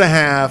 hour and a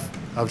half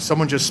of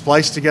someone just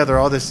spliced together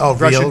all this Oh,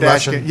 Russian real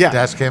dash Russian cam. Yeah,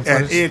 dash cam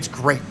and footage? it's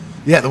great.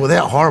 yeah. They're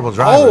horrible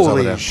drivers over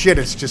Holy there. shit,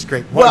 it's just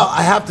great. Well,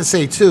 I have to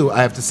say too.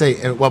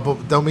 Well,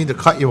 but don't mean to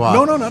cut you off.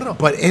 No, not at all.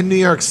 But in New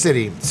York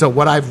City, so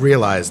what I've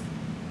realized,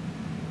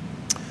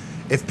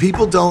 if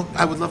people don't,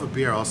 I would love a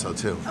beer also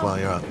too while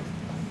you're up.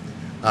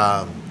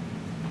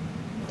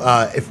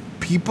 If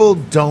people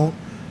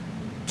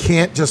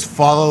can't just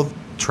follow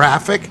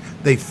traffic,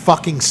 they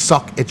fucking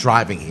suck at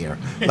driving here.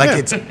 Like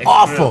it's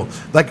awful.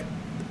 Like,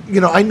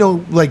 I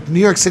know like New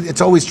York City,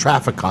 it's always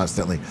traffic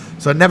constantly.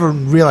 So I never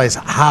realized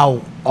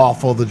how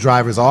awful the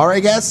drivers are, I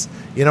guess.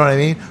 You know what I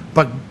mean?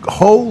 But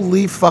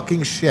holy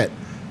fucking shit.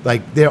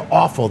 Like they're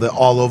awful. They're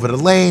all over the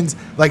lanes.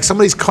 Like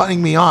somebody's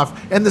cutting me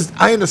off. And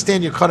I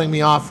understand you're cutting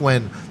me off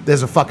when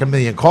there's a fucking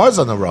million cars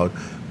on the road.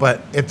 But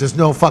if there's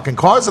no fucking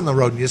cars on the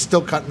road and you're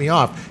still cutting me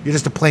off, you're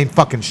just a plain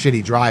fucking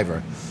shitty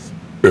driver.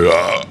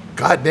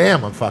 God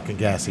damn, I'm fucking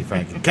gassy,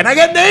 Frankie. Can I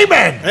get an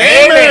amen?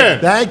 Amen.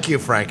 Thank you,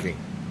 Frankie.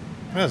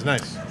 That's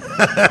nice.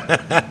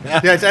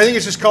 Yeah, I think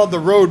it's just called The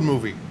Road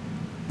Movie.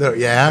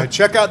 Yeah?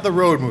 Check out The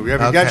Road Movie.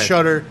 If you got Okay.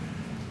 Shudder,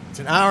 it's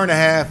an hour and a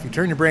half. You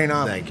turn your brain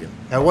off. Thank you.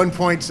 At one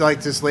point,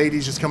 like this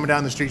lady's just coming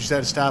down the street. She's at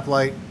a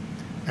stoplight,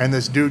 and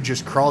this dude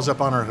just crawls up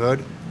on her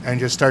hood and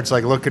just starts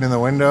like looking in the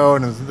window,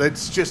 and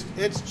it's just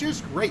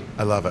great.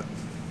 I love it.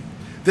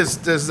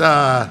 There's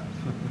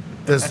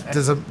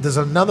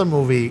another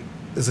movie.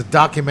 There's a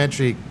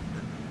documentary,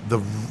 the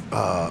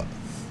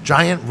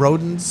giant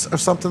rodents or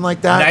something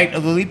like that. Night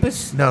of the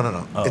Lepus? No.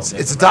 Oh, it's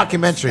that's a right.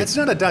 documentary. It's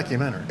not a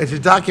documentary. It's a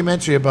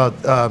documentary about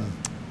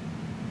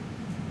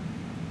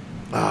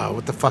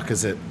what the fuck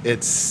is it?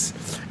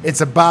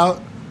 It's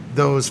about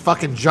those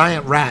fucking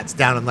giant rats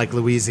down in like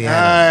Louisiana.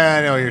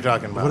 I know what you're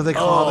talking about. What are they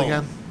called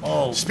again?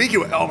 Oh,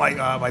 Speaking of, oh my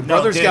god, my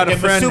brother's they're- got a they're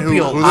friend who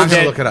marsupial. I'm lives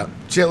gonna in. look it up.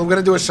 Chill, we're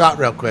gonna do a shot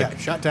real quick. Yeah,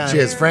 shot time.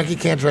 Cheers. Frankie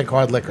can't drink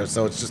hard liquor,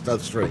 so it's just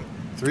us three.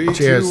 3,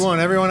 Cheers. 2, 1.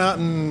 Everyone out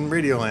in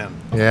Radioland.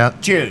 Yeah.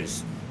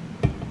 cheers.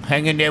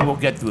 Hang in there, we'll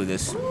get through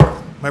this.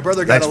 My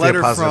brother got Thanks a for your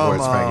letter positive from,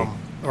 words, Frankie.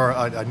 or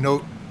a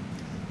note,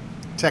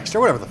 text,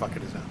 or whatever the fuck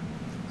it is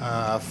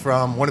now,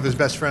 from one of his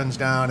best friends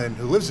down and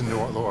who lives in New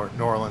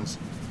Orleans,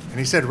 and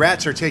he said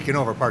rats are taking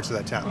over parts of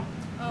that town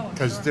Oh,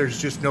 because sure.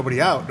 there's just nobody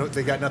out. No,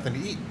 they got nothing to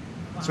eat,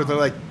 so they're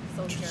like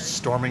So just scary.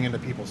 storming into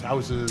people's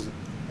houses.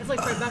 It's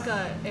like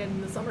Rebecca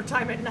in the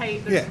summertime at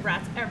night. There's Yeah.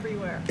 rats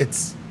everywhere.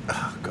 It's.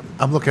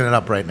 I'm looking it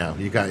up right now.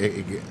 You got.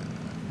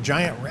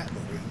 Giant rat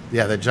movie.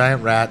 Yeah, the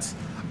giant rats.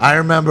 I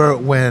remember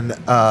when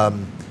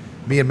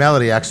me and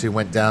Melody actually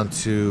went down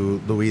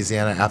to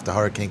Louisiana after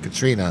Hurricane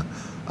Katrina.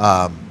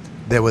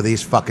 There were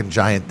these fucking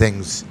giant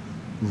things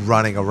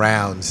running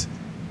around,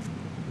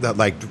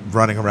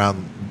 running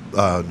around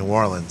New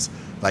Orleans,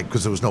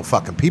 because there was no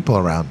fucking people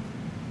around.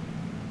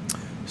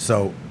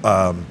 So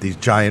these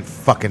giant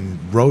fucking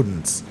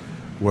rodents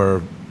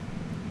were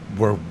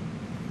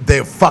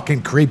they're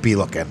fucking creepy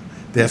looking.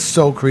 They're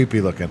so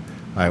creepy looking.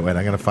 All right, wait,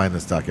 I'm gonna find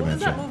this What was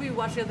documentary. that movie we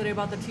watched the other day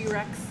about the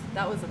T-Rex?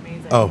 That was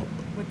amazing. Oh.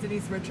 With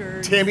Denise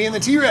Richards. Tammy and the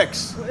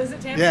T-Rex. Is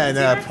it Tammy? Yeah, and and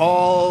the T-Rex?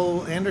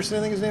 Paul Anderson,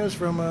 I think his name is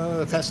from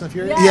Fast and the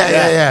Furious.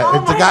 Yeah. Oh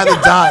It's the my guy that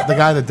God. died. The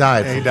guy that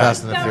died Yeah, from he died.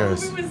 Fast and the That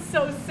Furious. movie was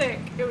so sick.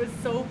 It was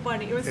so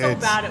funny. It was so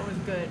It's- bad. It was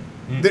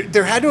good.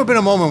 There had to have been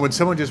a moment when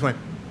someone just went,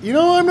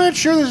 I'm not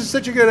sure this is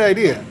such a good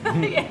idea.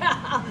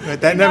 Yeah.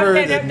 But that never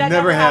That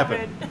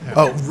happened.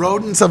 Oh,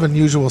 Rodents of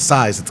Unusual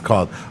Size, it's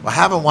called. I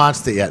haven't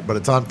watched it yet, but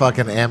it's on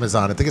fucking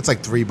Amazon. I think it's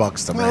like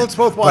 $3 to me. Well, let's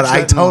both watch But I that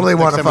and totally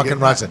next want to time we fucking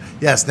get watch back. it.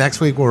 Yes, next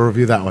week we'll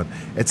review that one.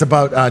 It's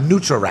about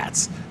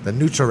Nutri-Rats. The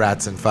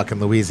Nutri-Rats in fucking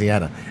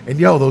Louisiana. And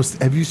yo,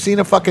 have you seen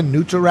a fucking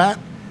Nutri-Rat?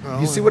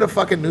 You see what a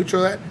fucking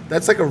Nutri-Rat?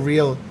 That's like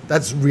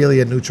that's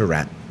really a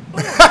Nutri-Rat.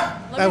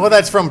 Well,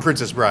 that's from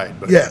Princess Bride.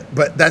 But Yeah,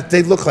 but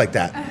they look like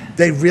that.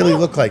 They really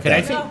look like Can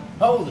I that. see?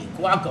 Holy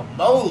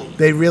guacamole!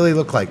 They really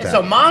look like It's a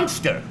that.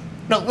 monster.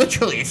 No,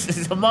 literally,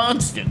 it's a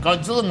monster.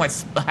 Godzilla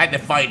had to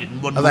fight it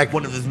in one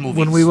of his movies.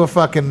 When we were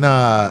fucking,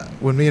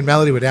 when me and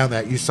Melody were down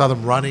there, you saw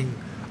them running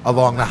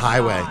along the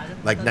highway, God,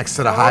 like that's next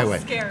to the so highway,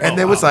 scary. and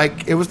Oh, it was wow.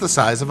 like it was the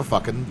size of a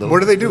fucking little. What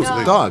do they do?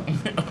 No. Dog.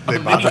 they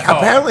Mini car.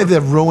 Apparently,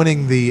 they're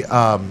ruining the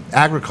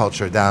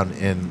agriculture down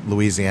in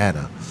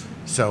Louisiana,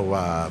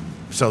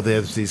 so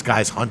there's these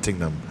guys hunting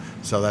them.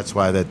 So that's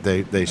why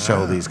they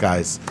show these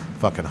guys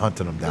fucking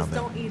hunting them down Just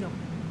there. don't eat them.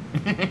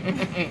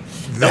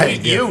 Don't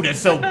eat you, they're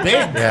so big.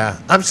 Yeah,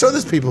 I'm sure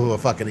there's people who are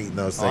fucking eating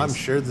those Oh, I'm things.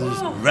 sure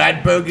there's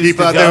Rad burgers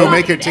people to out there who go.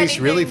 make it Eat taste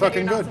really anything that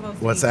fucking you're not good. supposed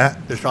to What's eat.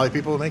 that? There's probably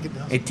people who make it.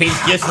 It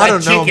tastes just I like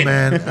don't know, chicken.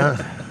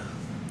 man.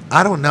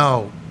 I don't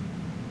know.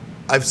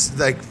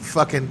 Like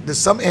fucking. There's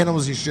some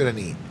animals you shouldn't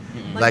eat,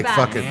 Like bats.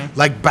 fucking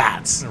like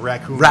bats,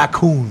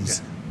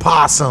 Raccoons.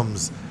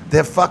 possums.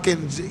 They're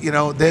fucking.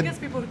 I They're guess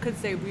people could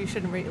say we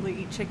shouldn't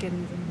really eat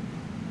chickens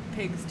and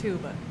pigs too,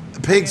 but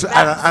pigs. Okay,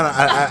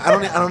 I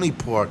don't eat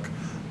pork.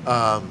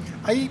 I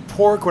eat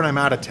pork when I'm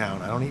out of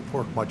town. I don't eat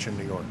pork much in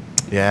New York.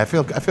 Yeah, I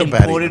feel bad.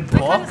 Imported eating- I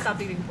kind pork. of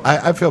stopped eating pork.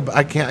 I feel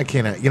I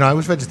can't. I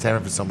was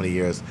vegetarian for so many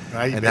years.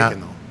 I eat and bacon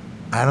now-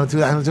 though. I don't do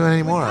it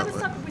anymore.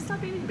 we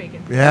stopped eating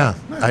bacon. Yeah,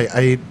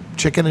 I eat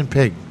chicken and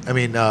pig. I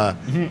mean,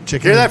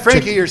 chicken. Hear that, and-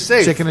 Frankie? You're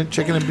safe. Chicken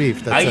and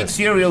beef. That's I it. eat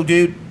cereal,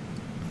 dude.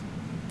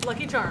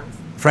 Lucky Charms.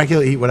 Frankie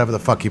will eat whatever the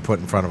fuck you put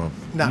in front of him.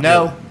 Not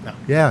No. really. No.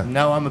 Yeah.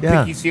 No, I'm a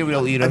Yeah. picky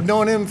cereal eater. I've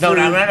known him No, for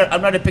no,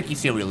 I'm not a picky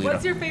cereal eater.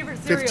 What's your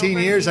favorite cereal? 15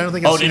 years. I don't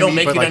think Oh, I've they seen don't him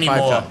eat make but it like 5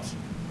 anymore. times.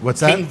 What's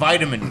that? King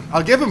Vitamin.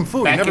 I'll give him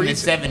food. Back Never in the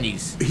eats it.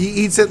 70s. He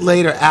eats it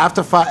later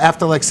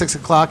after like 6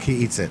 o'clock. He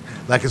eats it.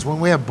 Like, it's when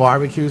we have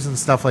barbecues and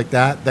stuff like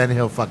that. Then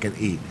he'll fucking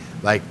eat.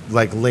 Like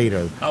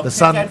later. I'll the take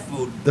sun. that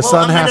food. The Well,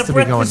 sun I'm has not a to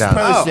be going breakfast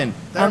down. Person.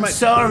 Oh, that I'm might-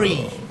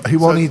 sorry. He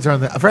won't So- eat during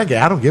the. Frankie,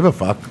 I don't give a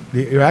fuck.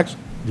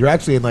 You're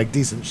actually in like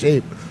decent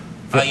shape.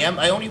 I am.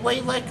 I only weigh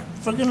like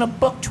friggin'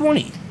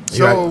 $120.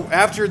 So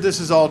after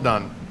this is all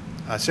done,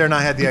 Sarah and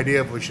I had the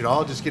idea if we should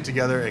all just get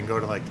together and go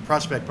to like the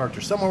Prospect Park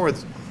or somewhere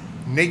with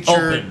nature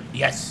Open.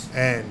 Yes.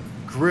 and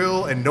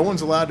grill, and no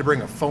one's allowed to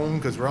bring a phone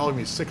because we're all gonna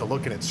be sick of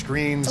looking at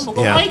screens. I'm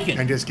Yeah. liking.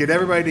 And just get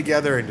everybody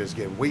together and just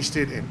get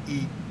wasted and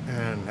eat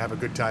and have a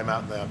good time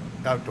out in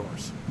the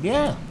outdoors.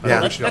 Yeah.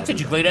 Yeah. That's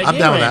such a great idea, I'm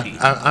down with Randy.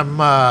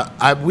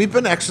 that. We've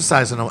been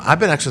exercising. I've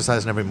been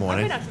exercising every I've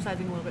morning. been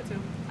exercising a little bit too.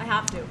 I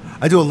have to.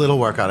 I do a little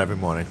workout every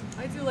morning.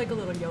 I do like a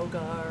little yoga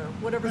or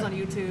whatever's on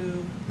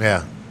YouTube.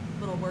 Yeah.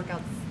 Little workouts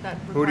that.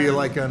 Who do you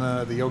require- like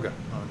on the yoga?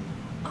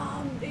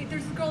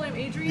 There's this girl named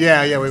Adrienne.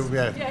 Yeah,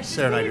 Yeah, she's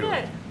Sarah and I pretty do.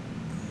 good.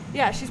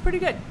 Yeah, she's pretty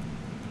good.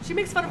 She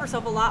makes fun of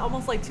herself a lot,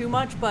 almost like too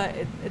much, but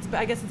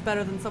I guess it's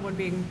better than someone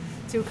being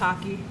too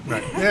cocky.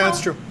 Right. Yeah,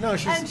 that's true. No,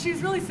 And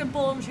she's really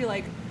simple, and she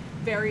like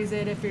varies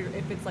it if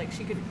it's like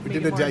she could We make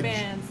did it a more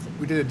advanced.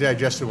 we did a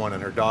digested one,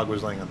 and her dog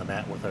was laying on the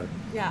mat with her,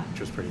 Yeah,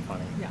 which was pretty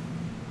funny. yeah.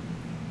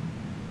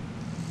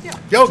 Yeah.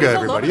 Yoga, She's all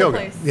everybody, over the yoga.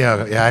 place.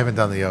 Yeah. I haven't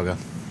done the yoga.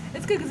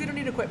 It's good because you don't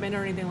need equipment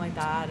or anything like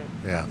that. And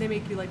Yeah. They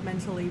make you like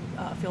mentally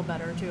feel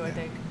better too. I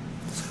think.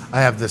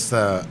 I have this.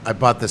 I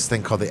bought this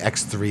thing called the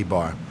X3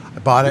 bar. I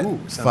bought it. Ooh,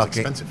 sounds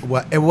fucking. expensive.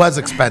 It was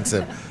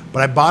expensive,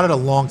 but I bought it a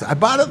long time. I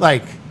bought it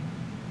like.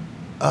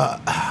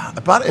 I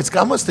bought it. It's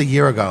almost a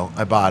year ago.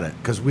 I bought it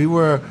because we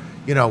were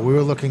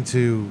looking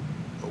to,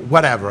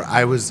 whatever.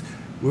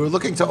 We were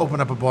looking to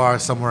open up a bar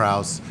somewhere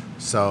else.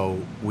 So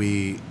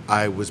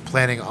I was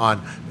planning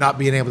on not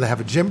being able to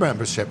have a gym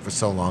membership for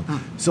so long.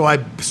 So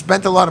I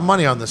spent a lot of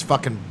money on this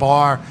fucking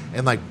bar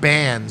and like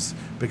bands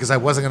because I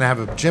wasn't gonna have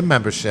a gym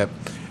membership,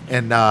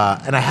 and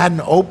I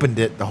hadn't opened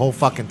it the whole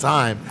fucking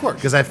time. Of course.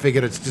 Because I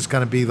figured it's just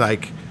gonna be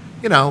like,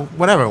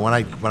 whatever when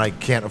I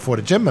can't afford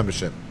a gym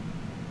membership.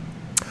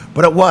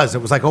 But it was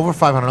like over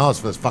 $500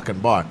 for this fucking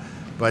bar.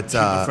 But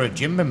for a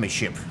gym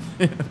membership.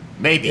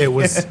 Maybe. it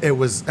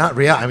was not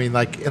real. I mean,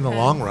 like in the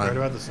long run. Right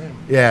about the same.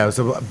 Yeah,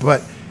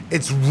 but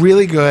it's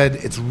really good.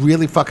 It's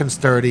really fucking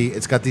sturdy.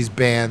 It's got these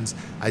bands.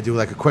 I do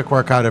like a quick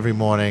workout every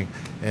morning,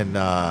 and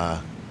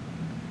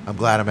I'm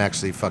glad I'm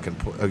actually fucking.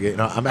 I'm good.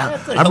 I'm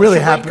Helps really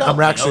you happy. wake up, I'm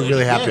actually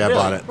really happy Yeah, I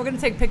bought really. it. We're gonna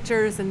take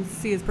pictures and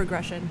see his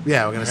progression.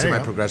 Yeah, we're gonna see There my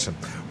you go. progression.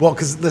 Well,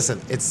 because listen,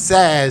 it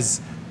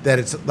says that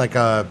it's like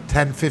a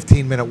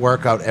 10-15 minute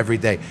workout every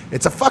day.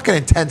 It's a fucking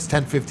intense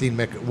 10-15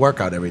 minute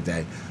workout every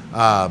day.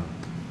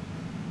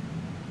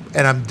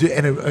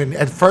 And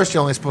at first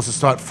you're only supposed to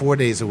start 4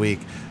 days a week,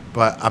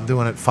 but I'm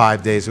doing it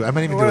 5 days a week. I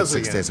might even What do it else are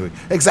you 6 gonna days a week.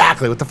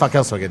 Exactly. What the fuck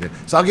else am I going to do?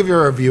 So I'll give you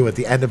a review at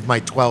the end of my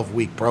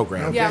 12-week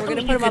program. Yeah, we're I gonna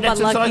mean, put you him up can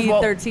on Lucky exercise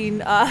while-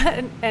 13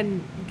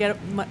 and get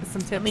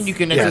some tips. I mean, you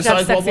can Yeah.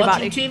 exercise while Sexy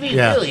watching body. TV,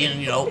 Yeah. really,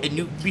 and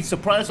you'd be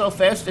surprised how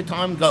fast the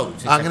time goes.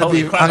 It's I'm like, gonna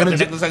holy be- crap, I'm I've gonna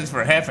been do- exercising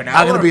for half an hour.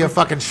 I'm going to be a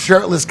fucking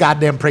shirtless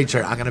goddamn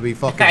preacher. I'm going to be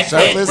fucking That's it.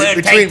 shirtless. We're-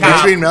 between Tank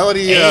top.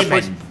 Melody,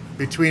 Amen.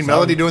 between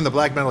Melody doing the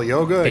black metal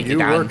yoga Take and it you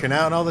down. working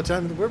out all the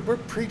time, we're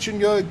preaching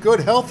good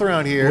health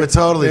around here. We're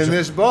totally in dr-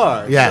 this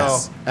bar.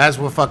 Yes. So, As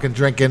we're fucking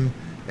drinking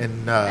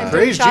and and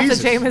Praise doing shots Jesus.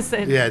 of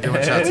Jameson. yeah,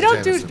 doing shots We of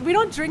don't Jameson. we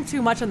don't drink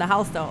too much in the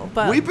house though.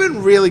 But We've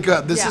been really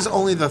good. This Yeah. is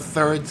only the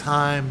third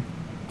time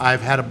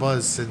I've had a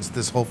buzz since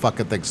this whole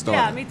fucking thing started.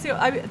 yeah, me too.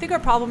 I think our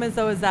problem is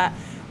though is that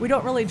we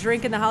don't really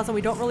drink in the house and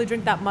we don't really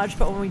drink that much.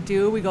 But when we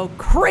do, we go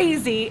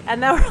crazy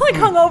and then we're like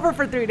hungover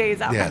for 3 days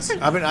after. Yes.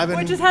 I've been-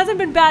 Which just hasn't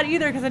been bad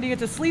either because then you get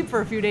to sleep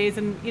for a few days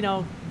and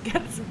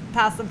get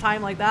past some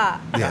time like that.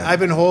 Yeah. I've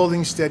been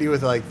holding steady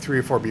with like 3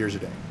 or 4 beers a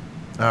day.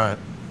 All right.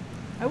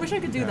 I wish I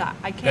could do that.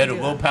 I can't. Better do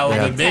that. willpower I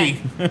than need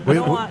me. 10. We, I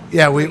don't want.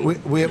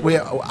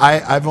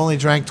 I've only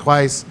drank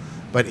twice,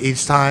 but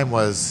each time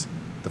was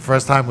the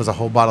first time was a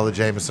whole bottle of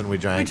Jameson we We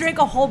drank. drank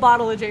a whole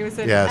bottle of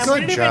Jameson, Yes. and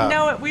we Good didn't job. even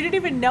know it. We didn't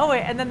even know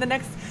it, and then the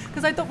next,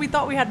 because we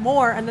thought we had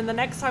more, and then the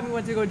next time we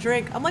went to go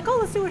drink, I'm like, oh,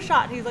 let's do a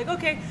shot. And he's like,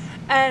 okay,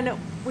 and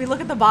we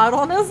look at the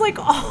bottle, and it was like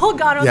all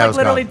gone. It was Yeah, it like was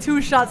literally gone.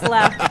 2 shots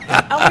left,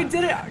 and we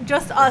did it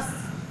just us.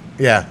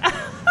 Yeah.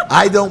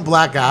 I don't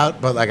black out,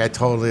 but like I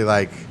totally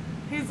like.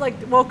 He's like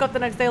woke up the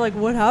next day like,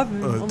 what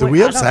happened? I'm Do like,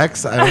 we "I have don't-"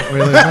 sex? I don't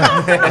really know.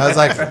 I was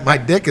like, my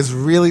dick is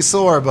really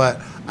sore,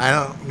 but I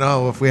don't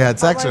know if we had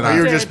sex or like, Or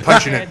you not. were just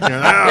punching it.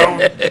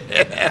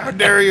 How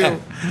dare you?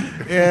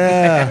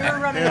 Yeah. We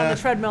were running on the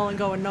treadmill and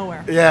going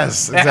nowhere.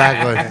 Yes,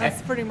 exactly.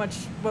 That's pretty much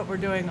what we're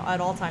doing at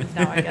all times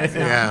now, I guess.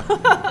 Now.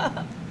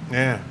 Yeah.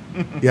 Yeah.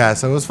 Yeah,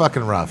 so it was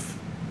fucking rough.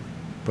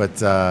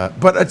 But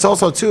it's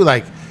also too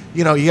like,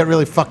 you get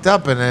really fucked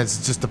up and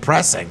it's just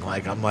depressing.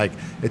 Like I'm like,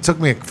 it took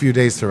me a few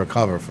days to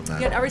recover from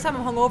that. Yet every time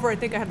I'm hungover, I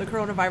think I have the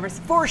coronavirus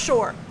for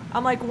sure.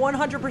 I'm like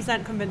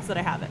 100% convinced that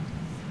I have it.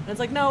 And it's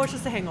like, no, it's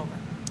just a hangover.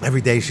 Every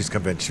day she's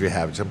convinced she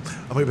have it.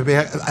 I'm like, baby,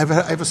 I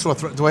have a sore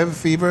throat. Do I have a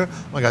fever?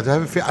 Oh my god, do I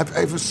have a fever? I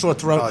have a sore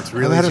throat. Oh, it's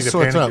really I've had easy a to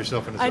sore panic throat.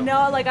 yourself into I something.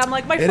 know, like, I'm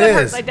like, my It foot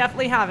hurts. is. I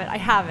definitely have it. I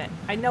have it.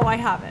 I know I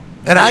have it.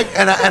 And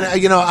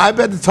I've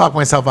had to talk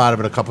myself out of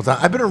it a couple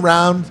times. I've been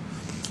around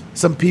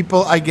some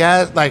people, I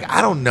guess. Like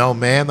I don't know,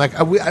 man. Like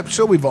I'm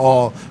sure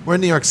we're in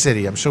New York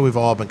City. I'm sure we've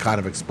all been kind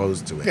of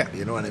exposed to it. Yeah.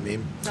 You know what I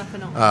mean?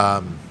 Definitely.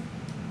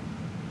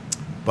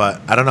 But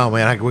I don't know,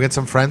 man. We got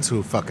some friends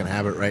who fucking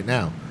have it right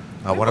now.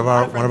 have One a of lot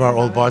our of one of friends our who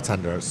old have it.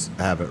 bartenders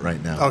have it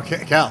right now.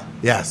 Okay, Cal.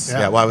 Yes. Yeah.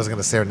 Yeah. Well, I was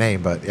gonna say her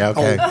name, but yeah.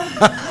 Okay.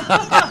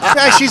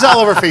 Yeah, she's all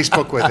over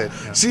Facebook with it.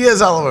 Yeah. She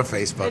is all over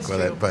Facebook It's with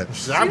true. it, but I'm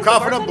She's the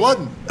coughing up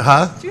blood.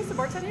 huh? She used to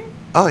bartend here?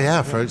 Oh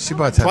yeah, she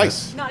bartended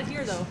Twice. Not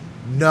here, though.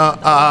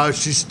 No,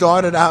 she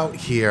started out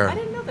here. I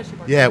didn't know that she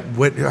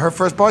bartended. Yeah, her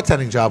first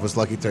bartending job was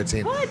Lucky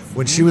 13. What?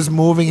 When she was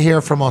moving here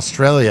from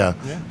Australia,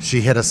 Yeah.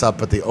 she hit us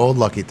up at the old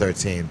Lucky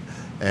 13,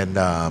 and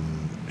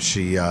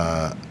she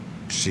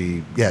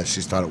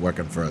started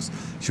working for us.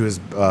 She was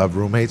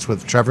roommates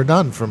with Trevor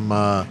Dunn from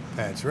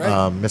That's right.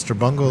 Mr.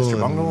 Bungle. Mr.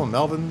 Bungle and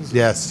Melvin's.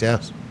 Yes,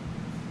 yes.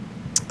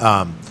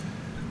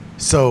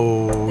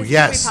 So They seem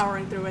yes, to be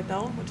powering through it,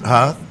 though. Which is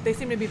Huh? nice. They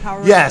seem to be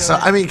powering yeah. through So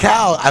it. I mean,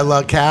 Cal, I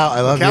love Cal.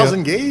 I love Cal's you.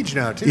 engaged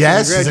now too.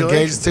 Yes, she's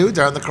Congratulations. engaged too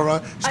during the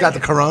corona. She's got the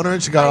corona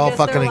and she got I all guess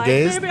they're fucking like,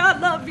 engaged. Baby, I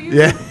love you.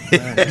 Yeah.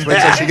 Just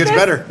wait till she gets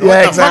better. Yeah,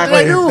 What the fuck did I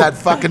exactly. do? That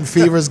fucking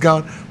fever's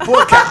going.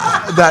 Poor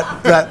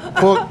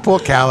Cal. Poor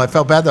Cal. I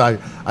felt bad though.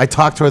 I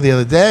talked to her the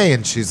other day,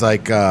 and she's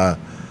like,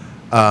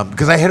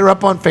 because I hit her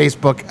up on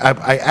Facebook.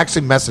 I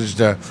actually messaged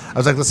her. I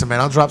was like, listen, man,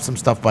 I'll drop some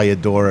stuff by your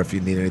door if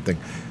you need anything.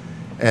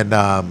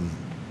 And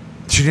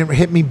she didn't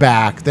hit me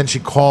back. Then she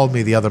called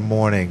me the other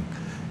morning,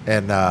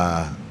 and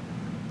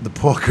the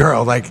poor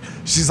girl, like,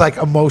 she's like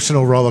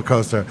emotional roller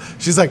coaster.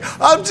 She's like,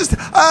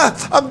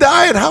 I'm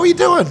dying. How are you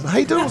doing? How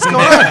you doing? What's going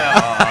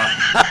on?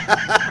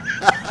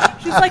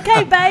 She's like,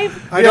 hey, babe.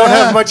 I don't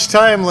have much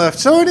time left.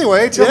 So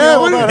anyway, tell me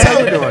all what about do you how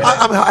tell you're you? doing.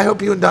 I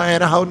hope you and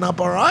Diana holding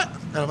up all right.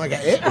 And I'm like,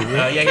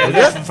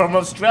 Yeah, from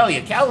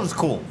Australia. Cal is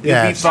cool.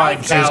 Yeah, You'll be fine,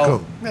 she's Cal.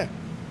 cool. Yeah.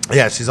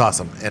 Yeah, she's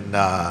awesome, and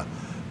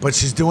but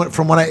she's doing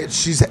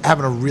she's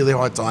having a really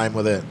hard time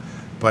with it.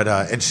 But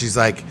and she's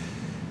like,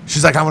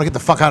 I want to get the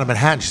fuck out of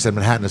Manhattan. She said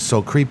Manhattan is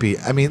so creepy.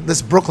 I mean,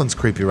 this Brooklyn's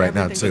creepy right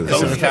now Everything too.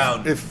 is Ghost So-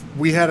 town. If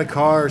we had a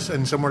car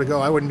and somewhere to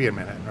go, I wouldn't be in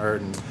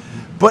Manhattan.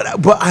 But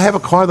I have a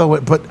car though.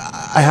 But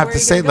I have where to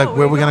you say, gonna go? like,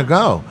 Where where you we gonna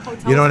go? going?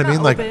 You know what I Hotels mean?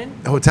 not Like,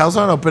 open? hotels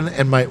aren't open,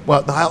 and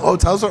the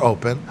hotels are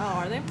open. Oh,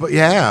 are they? But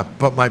yeah,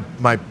 but my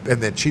and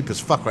they're cheap as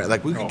fuck, right?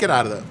 Like we could get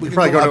out of the. We could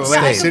probably go to upstate.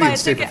 Atlantic I City can buy a and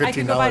stay for ticket- I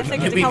can go buy a $15.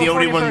 ticket You'd to be the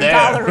only California one for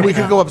there. $1. We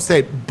could go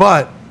upstate,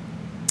 but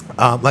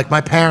like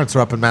my parents are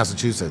up in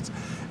Massachusetts,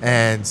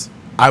 and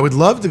I would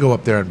love to go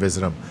up there and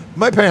visit them.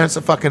 My parents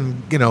are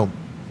fucking, in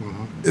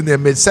their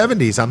mid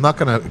 70s. I'm not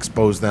going to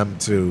expose them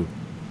to,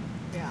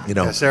 Yeah. you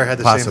know, Yeah, Sarah had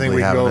the same possibly thing.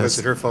 We having go this.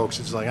 visit her folks.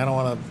 It's like, I don't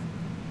want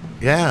to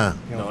Yeah.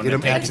 You know, No, get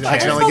them no, no.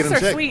 accidentally get folks them are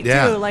sick. sweet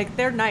Yeah. too. Like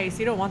they're nice.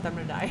 You don't want them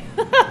to die.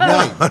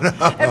 No,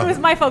 If it was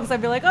my folks,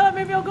 I'd be like, oh,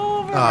 maybe I'll go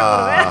over.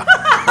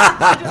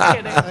 Just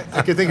kidding.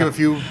 I could think of a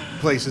few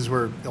places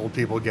where old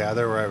people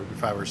gather where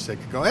if I were sick,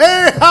 I'd go,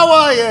 hey, how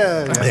are you?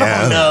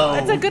 Yeah. No.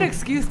 It's a good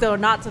excuse though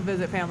not to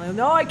visit family.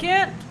 No, I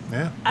can't.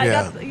 Yeah. I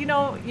Yeah. got,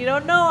 you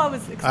don't know. I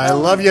was exposed. I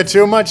love you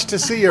too much to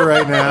see you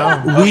right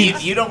now. Well,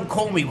 you don't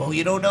call me. Well,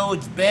 you don't know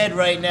it's bad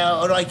right now.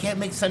 Oh, no, I can't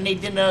make Sunday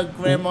dinner,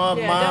 Grandma,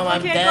 Yeah, Mom, definitely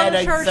I'm can't Dad. go to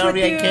I'm church sorry,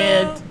 with I you.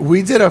 can't.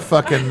 We did a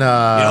fucking. You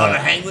don't want to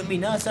hang with me?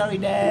 No, sorry,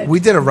 Dad. We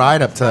did a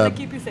ride up To to.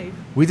 keep you safe.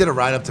 We did a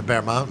ride up to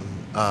Bear Mountain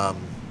the oh,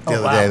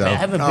 other wow, day man, though. I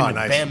haven't Oh, been to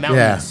nice. Bear Mountain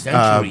Yeah, in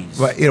centuries.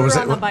 but We were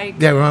on the bike.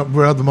 Yeah, we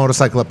rode the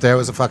motorcycle up there. It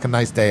was a fucking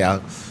nice day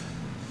out.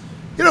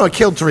 You know, it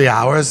killed 3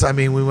 hours. I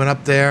mean, we went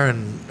up there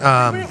and.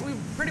 We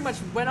pretty much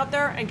went up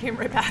there and came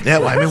right back. Yeah,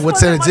 well, I mean,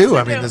 what's there to do?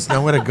 I mean, there's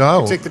nowhere to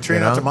go. Take the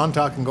train you out know? to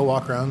Montauk and go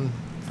walk around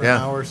for Yeah.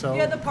 an hour or so.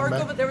 Yeah, the come park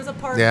back. over there was a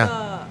park.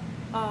 Yeah.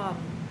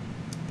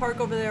 Park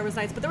over there was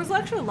nice, but there was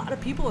actually a lot of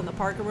people in the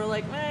park, and we're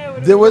like,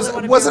 man, There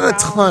wasn't a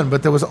ton,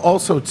 but there was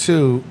also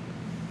too.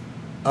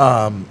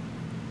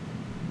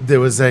 There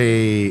was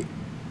a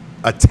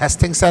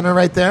testing center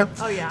right there.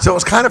 Oh, yeah. So it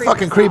was kind of Creepy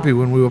fucking as creepy hell.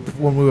 when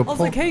we were I was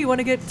like, hey, you want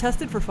to get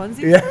tested for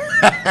funsies?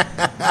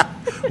 Yeah.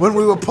 when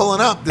we were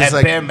pulling up. There's At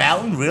like Bear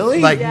Mountain, really?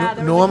 like Yeah,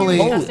 there was a normally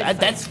huge oh, testing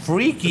that's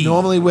freaky.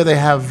 normally where they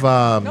have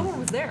No one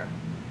was there.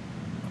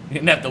 You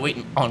didn't have to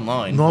wait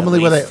online. normally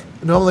at where they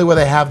least. normally where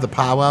they have the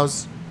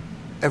powwows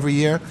every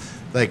year,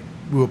 like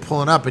we were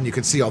pulling up and you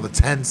could see all the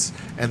tents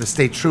and the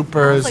state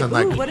troopers like, and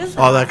like "Ooh, what is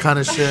all that?" that kind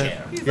of shit.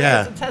 He's like,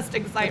 Yeah, it's a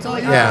testing site. We're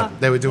like, yeah,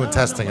 they were doing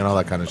testing and all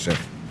that kind of shit.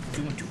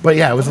 But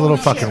yeah, it was a little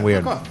fucking Yeah,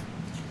 weird. fuck off.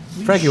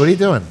 Frankie, what are you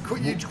doing?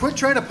 Quit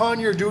trying to pawn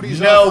your duties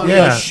No, off on yeah.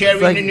 me. You're sharing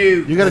Frankie, the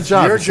news. You got a It's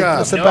job. your Sit-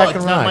 job. Sit No, back it's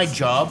and not my relax.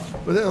 job.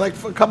 Like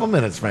for a couple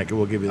minutes, Frankie,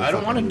 we'll give you. The I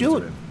don't fucking want to news do it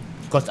today.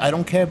 because I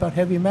don't care about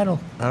heavy metal.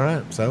 All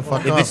right, so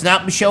fuck If off. it's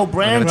not Michelle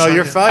Branch, Well,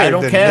 you're fired I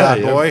don't then, care. yeah,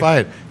 yeah. you're boy.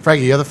 fired.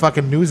 Frankie, you're the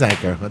fucking news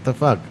anchor. What the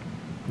fuck?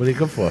 What are you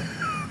good for?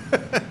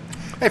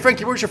 Hey,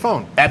 Frankie, where's your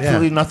phone?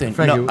 Absolutely Yeah. nothing.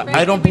 Frankie, No, Frankie,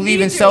 I don't we believe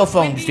need in you. cell We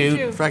phones, need dude.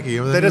 you. Frankie,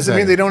 you're the That news doesn't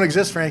mean they anchor. don't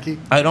exist, Frankie.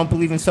 I don't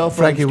believe in cell phones,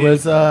 Frankie, dude.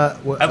 where's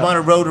I'm on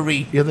a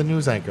rotary You're the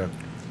news anchor.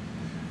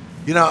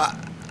 You know,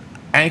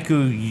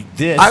 anchor.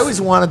 This. I always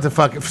wanted to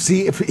fucking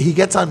see if he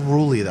gets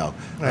unruly though.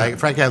 Like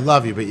Frankie, I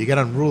love you, but you get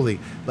unruly.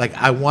 Like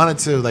I wanted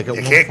to, like at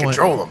You one can't point,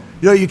 control him.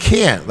 You know, you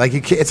can't. Like you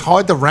can't. It's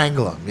hard to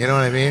wrangle him. You know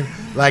what I mean?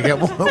 Like at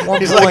one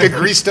He's point, like a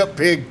greased up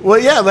pig. Well,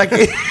 yeah, like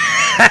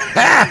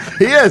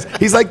he is.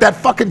 He's like that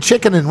fucking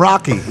chicken in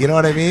Rocky. You know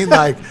what I mean?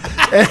 Like,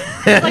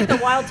 It's like the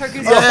wild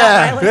turkeys on Yeah.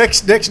 Staten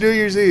Island. Next New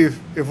Year's Eve,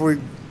 if we're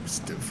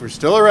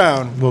still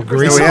around, We'll and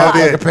grease we him have up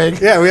like a pig.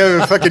 Yeah, we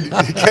have a fucking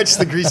catch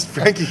the greased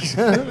Frankie.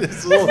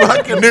 This little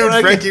fucking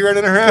nude Frankie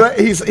running around. Right,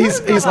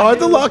 he's hard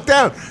to lock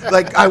down.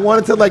 Like I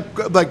wanted to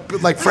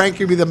like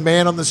Frankie be the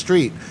man on the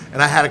street,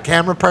 and I had a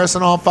camera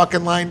person all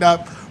fucking lined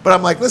up. But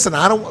I'm like, listen,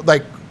 I don't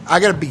like. I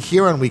gotta be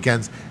here on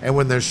weekends, and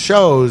when there's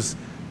shows,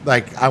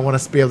 like I want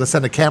to be able to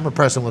send a camera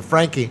person with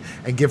Frankie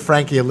and give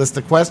Frankie a list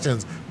of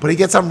questions. But he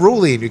gets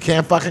unruly, and you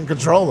can't fucking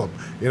control him.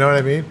 You know what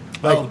I mean?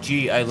 Like Oh,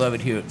 gee, I love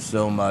it here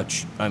so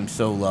much. I'm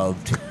so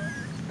loved.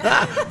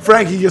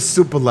 Frankie, you're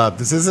super loved.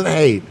 This isn't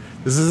hate.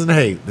 This isn't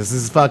hate. This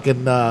is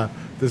fucking.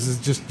 This is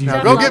just you.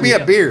 Now go get me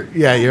a beer.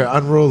 Yeah, you're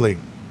unruly.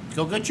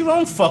 Go get your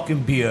own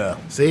fucking beer.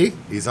 See,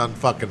 he's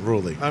unfucking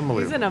ruly. He's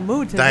Unbelievable. in a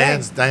mood today.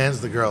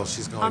 Diane's the girl.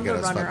 She's going I'm to get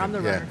the us runner. fucking. I'm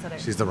the yeah, runner today.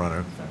 she's the runner.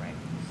 It's all right.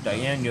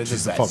 Diane, you're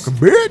She's the the best. fucking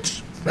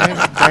bitch.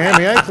 Diane,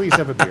 may I please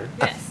have a beer?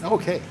 Yes.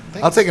 Okay.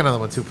 Thanks. I'll take another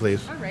one too,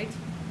 please. All right.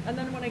 And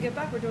then when I get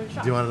back, we're doing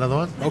shots. Do you want another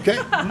one? Okay.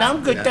 No,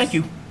 I'm good, thank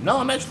you. No,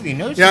 I'm actually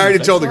nursing. Yeah, I already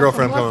this. told the saw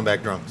girlfriend I'm from coming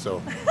back drunk,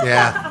 so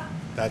Yeah.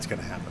 that's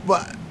gonna happen.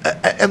 But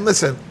and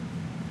listen,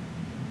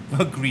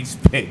 a grease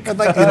pig. And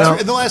like You know-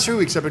 in the last 3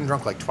 weeks, I've been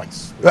drunk like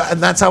twice, and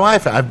that's how I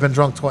feel. I've been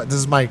drunk twice.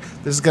 This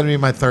is going to be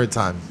my third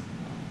time.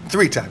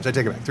 3 times. I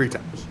take it back. 3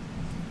 times.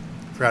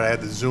 Forgot I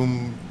had the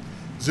Zoom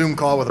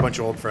call with a bunch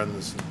of old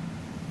friends.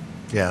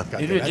 Yeah.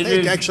 Got It that. is- I it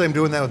think is- actually I'm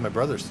doing that with my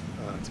brothers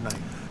tonight.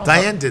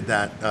 Diane did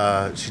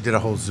that. She did a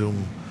whole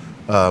Zoom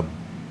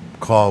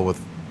call with.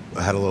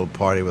 Had a little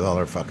party with all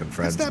her fucking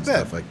friends not and bad.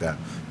 stuff like that.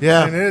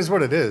 Yeah. And it is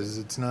what it is.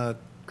 It's not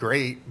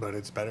great, but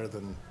it's better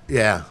than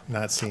Yeah.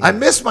 not seeing. I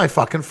miss my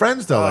fucking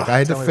friends though. Oh, Like I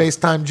had to tell me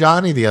FaceTime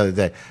Johnny the other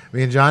day.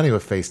 Me and Johnny were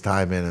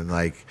FaceTiming and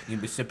like You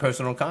miss the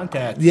personal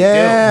contact.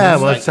 Yeah,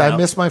 It's well, I you know,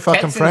 miss my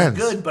fucking texting's friends.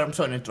 good, but I'm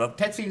sorry to interrupt.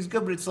 Texting is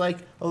good, but it's like,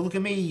 oh, look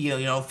at me, you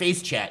know,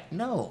 face chat.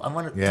 No, I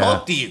want to Yeah.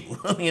 talk to you.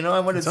 You know, I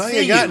want to That's all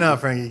see you got now,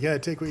 Frankie. You gotta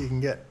take what you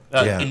can get.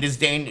 Yeah. In this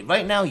day,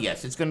 right now,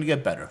 yes, it's going to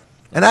get better.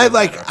 And I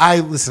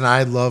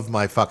I love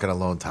my fucking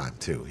alone time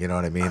too. You know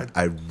what I mean?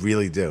 I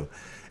really do.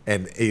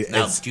 And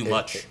Now it's too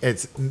much.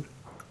 It's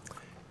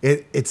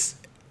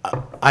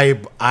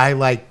I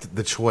liked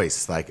the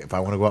choice. Like if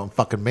I want to go out and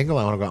fucking mingle,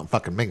 I want to go out and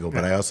fucking mingle.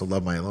 But I also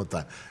love my alone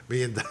time.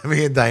 Me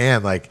and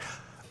Diane, like,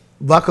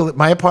 luckily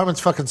my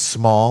apartment's fucking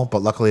small,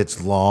 but luckily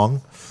it's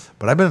long.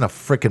 but I've been in a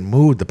freaking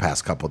mood the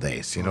past couple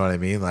days. You know what I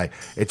mean? Like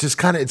it just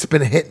kind of it's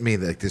been hitting me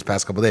like these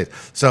past couple days.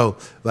 So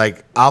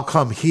like I'll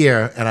come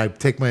here and I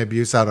take my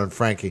abuse out on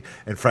Frankie,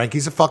 and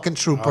Frankie's a fucking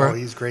trooper. Oh,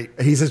 he's great.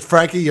 He says,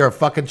 Frankie, you're a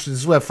fucking. This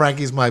is where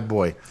Frankie's my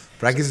boy.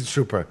 Frankie's a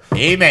trooper.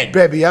 Amen.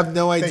 Baby, you have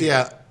no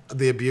idea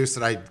the abuse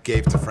that I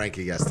gave to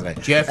Frankie yesterday.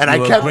 Jeff, and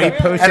you're I a kept great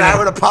person. and I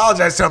would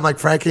apologize to him like,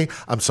 Frankie,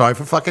 I'm sorry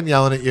for fucking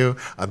yelling at you.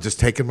 I'm just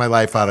taking my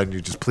life out on you.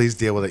 Just please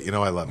deal with it. You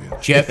know I love you.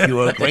 Jeff,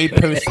 you're a great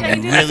person. Yeah,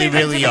 You you did really, say that to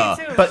really me, are.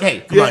 too. But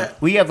hey, come Yeah. on.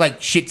 We have like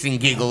shits and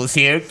giggles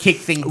here,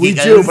 kicks and giggles. We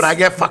do, but I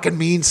get fucking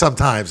mean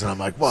sometimes, and I'm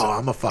like, whoa,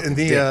 I'm a fucking In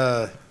dick.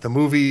 the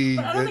movie,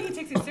 But I don't think he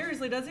takes you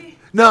seriously, does he?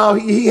 No,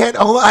 he had.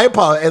 Oh, I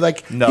apologize.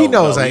 Like No, he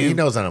knows. no, He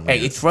knows I don't. Hey,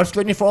 mean it's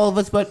frustrating for all of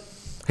us, but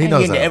He hang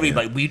knows in there, that,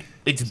 everybody.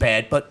 It's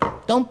bad,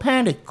 but don't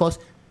panic, cause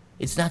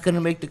it's not gonna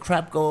make the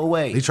crap go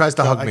away. He tries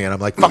to hug me, and I'm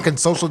like, fucking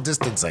social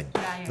distancing.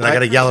 yeah. And I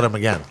gotta yell at him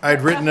again. I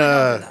had written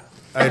Definitely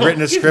I had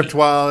written a Excuse script me.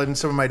 while in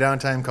some of my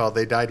downtime called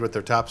 "They Died with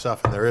Their Tops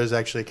Off," and there is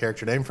actually a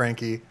character named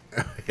Frankie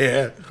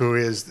Yeah, who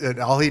is and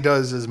all he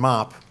does is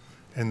mop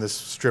in this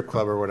strip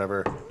club or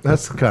whatever,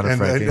 that's kind of and,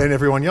 Frankie. and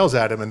everyone yells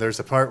at him. And there's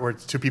a part where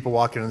it's two people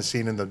walking in the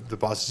scene, and the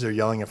bosses are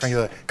yelling at Frankie.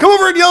 They're like, "Come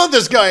over and yell at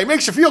this guy. It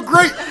makes you feel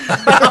great."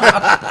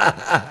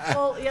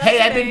 Well, Hey,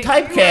 I've been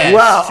yesterday, typecast. you were-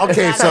 Well,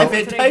 okay, so- I've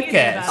been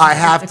typecast. I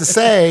have to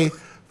say,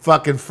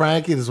 fucking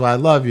Frankie, this is why I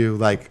love you.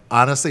 Like,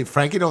 honestly,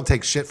 Frankie don't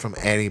take shit from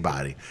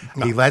anybody.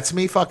 He lets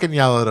me fucking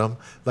yell at him.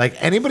 Like,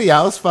 anybody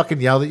else fucking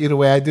yelled at you the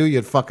way I do,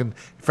 you'd fucking,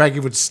 Frankie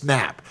would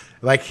snap.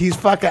 Like, he's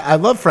fucking, I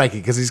love Frankie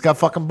because he's got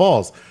fucking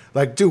balls.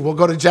 Like, dude, we'll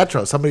go to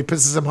Jetro. Somebody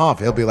pisses him off.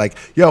 He'll be like,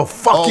 yo,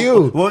 fuck Oh,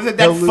 you. What was it?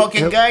 That He'll-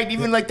 fucking he'll- guy,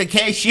 even like the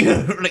cashier,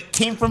 like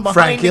came from behind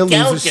Frank, the he'll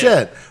counter. lose his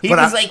shit. He But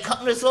was I- like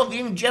cutting us off.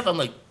 Even Jeff,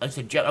 I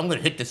said, Jeff, I'm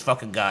gonna hit this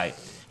fucking guy.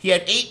 He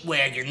had 8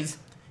 wagons,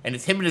 and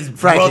it's him and his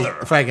Frankie,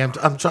 brother. Frankie,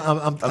 I'm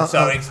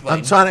sorry, explain.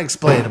 I'm trying to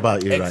explain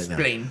about you right now.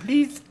 Explain,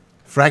 please.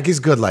 Frankie's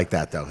good like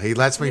that, though. He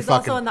lets me He's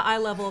fucking. also on the eye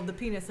level of the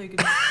penis, so you can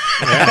punch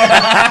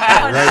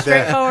Right straight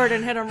there. forward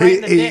and hit him right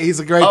in the dick. He's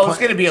a great. Oh, pun- it's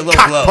gonna be a low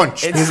Cock blow.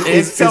 punch.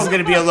 It's still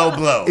gonna be a low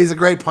blow. He's a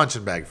great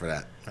punching bag for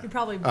that. You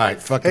probably All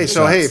right, fucking. Hey,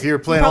 so shots. hey, if you're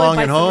playing Probably along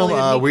bites at some home,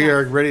 really good we meatballs.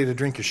 are ready to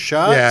drink a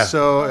shot. Yeah.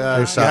 So There's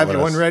you shot have with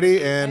your one us.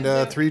 ready, and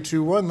Thank you. 3,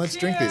 2, 1. Let's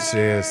drink these.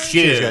 Cheers.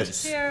 Cheers.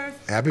 guys. Cheers.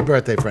 Happy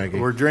birthday, Frankie.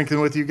 We're drinking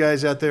with you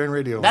guys out there in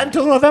radio. Not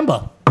until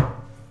November.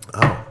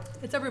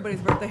 It's everybody's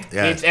birthday.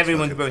 Yeah. It's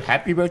everyone's birthday.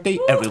 Happy birthday,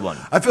 everyone.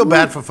 I feel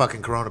bad for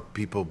fucking Corona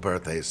people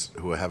birthdays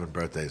who are having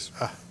birthdays.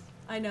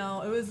 I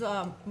know. It was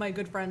my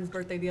good friend's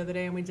birthday the other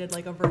day, and we did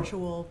like a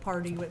virtual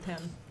party with him.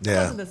 It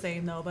Yeah. wasn't the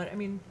same though, but I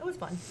mean, it was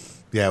fun.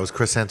 Yeah, it was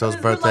Chris Santos'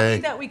 We're lucky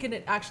birthday. that we can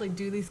actually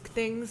do these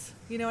things.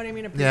 You know what I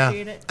mean? Yeah.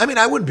 Appreciate it. I mean,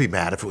 I wouldn't be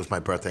mad if it was my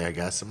birthday, I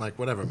guess. I'm like,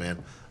 whatever,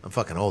 man. I'm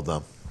fucking old,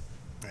 though.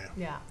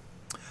 Yeah.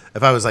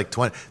 If I was like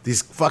 20,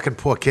 these fucking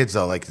poor kids,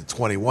 though, like the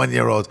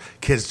 21-year-olds,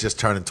 kids just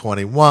turning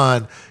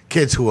 21,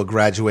 kids who are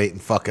graduating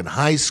fucking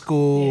high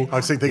school. I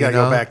was thinking they you got to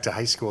go know? back to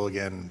high school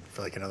again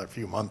for like another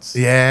few months.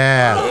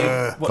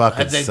 Yeah. What,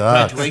 fucking has the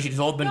sucks. graduation's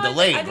all been No, I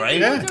delayed, think right? we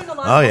were Yeah. doing a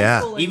lot Oh, of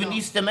yeah. homeschooling, Even though.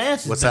 Easter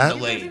Mass has What's been that?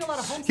 We were delayed. doing a lot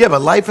of homeschooling. Yeah,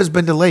 but life has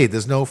been delayed.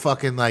 There's no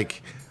fucking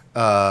like,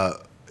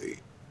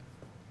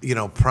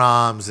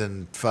 proms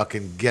and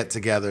fucking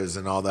get-togethers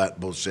and all that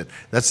bullshit.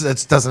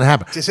 That doesn't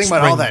happen. Just think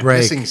about all Spring that break.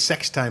 missing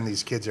sex time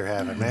these kids are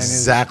having, man.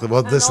 Exactly.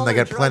 Well, And listen, all they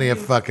the got plenty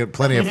of drug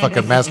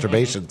fucking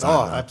masturbation Oh,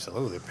 time. now.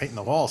 absolutely. Painting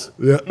the walls.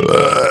 Yeah.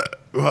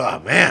 Oh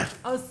man.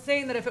 I was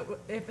saying that if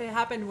it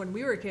happened when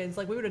we were kids,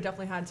 like we would have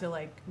definitely had to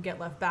like get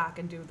left back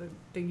and do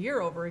the year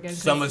over again.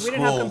 'cause Summer we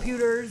didn't have school.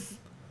 computers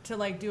to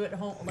like do it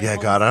home. Like, Yeah,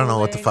 God, I don't know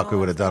what the homeschooling, fuck we all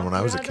would that have done stuff. when I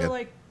We was a had kid. To,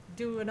 like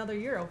do another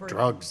year over. again.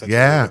 Drugs. That's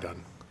Yeah. what we've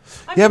done.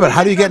 I Yeah, mean, but we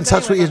how do did you get in drugs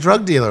touch with your anyway,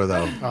 drug dealer,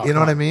 though? You know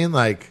what I mean?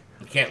 Like,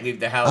 You can't leave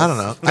the house. I don't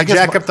know. They I guess.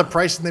 jack up the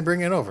price and they bring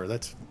it over.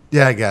 That's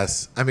Yeah, I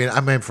guess. I mean,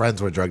 my friends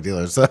were drug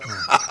dealers. So.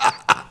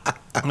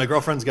 my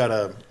girlfriend's got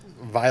a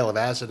vial of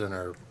acid in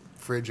her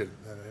fridge in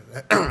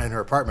her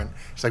apartment.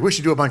 She's like, we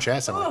should do a bunch of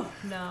acid. I'm like,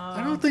 but- No.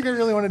 I don't think I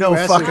really want to No do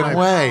acid fucking in my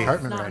way.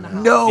 apartment Not right in the now.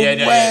 house. No Yeah,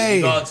 yeah, way.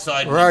 you go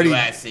outside We're and already- do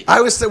acid.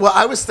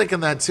 I was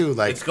thinking that too.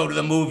 Like, Let's go to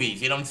the movies.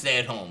 You don't stay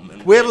at home.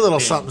 And we have a little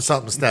binge.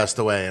 something stashed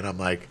away, and I'm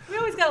like, We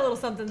always got a little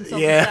something.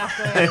 Yeah.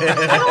 I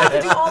don't like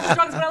to do all the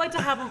drugs, but I like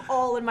to have them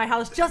all in my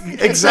house just in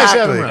case.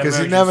 exactly, Emergency. because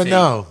you never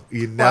know.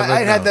 You never Well,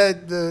 I know. had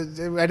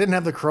I didn't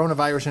have the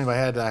coronavirus, and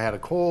I had a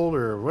cold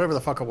or whatever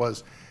the fuck it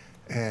was,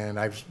 and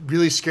I was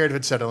really scared of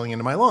it settling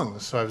into my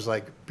lungs. So I was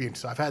like,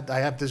 I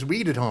have this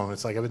weed at home.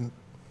 It's like it'd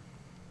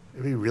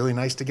be really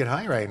nice to get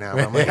high right now.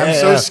 I'm like, I'm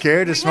so Yeah.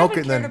 scared to We smoke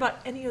haven't it. cared And then about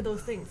any of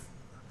those things.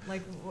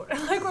 Like we're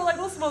like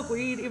we'll smoke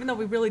weed, even though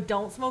we really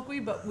don't smoke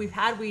weed, but we've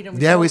had weed and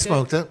yeah, we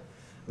smoked it.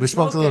 We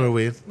smoked a little it.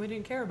 weed. We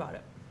didn't care about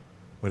it.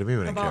 What do you mean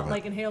we didn't care About about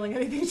like it? inhaling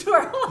anything to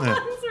our lungs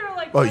or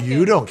like. Well, fuck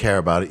you it. don't care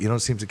about it. You don't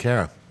seem to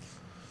care.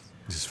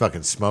 Just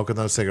fucking smoking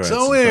those cigarettes.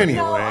 So and fucking- anyway.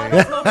 No, I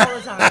don't smoke all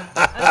the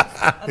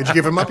time. Did you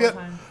give 'em up yet?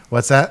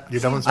 What's that? You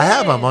done with I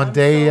have them Yeah, on I'm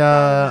day. so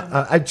proud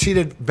of I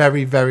cheated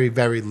very, very,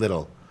 very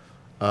little.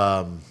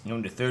 You're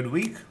in the third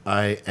week?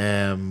 I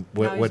am.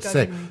 Now he's What's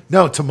today? judging me.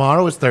 No,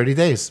 tomorrow is 30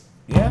 days.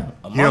 Yeah.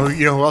 A month.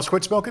 you know who else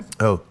quit smoking?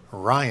 Oh,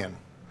 Ryan.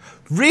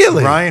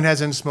 Really? Ryan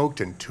hasn't smoked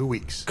in 2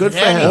 weeks. Good for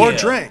Yeah. him. Or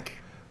drank.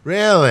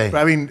 Really? But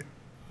I mean,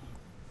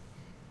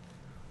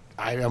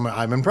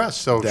 I'm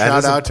impressed. So That shout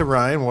is out to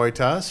Ryan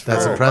Wojtas.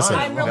 That's for- impressive.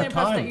 I'm really Long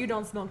impressed that time. you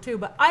don't smoke too,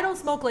 but I don't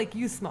smoke like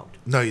you smoked.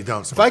 No, you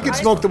don't. If I could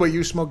I smoke the way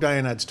you smoke,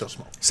 Diane, I'd still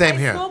smoke. Same I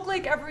here. smoke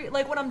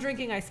like when I'm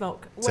drinking, I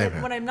smoke. Same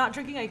here. When I'm not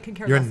drinking, I can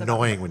care You're less about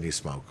annoying it. when you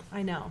smoke.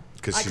 I know.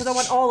 'Cause Because she's- I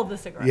want all of the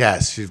cigarettes.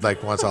 Yes, she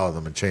like wants all of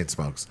them and chain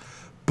smokes.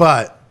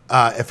 But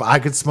if I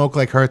could smoke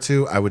like her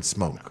too, I would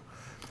smoke.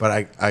 But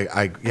I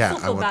I yeah, still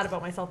I feel want. bad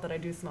about myself that I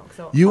do smoke.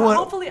 So You want-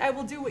 hopefully I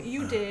will do what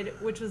you did,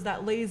 which was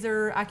that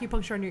laser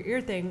acupuncture on your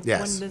ear thing. Yes.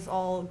 When this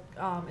all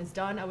is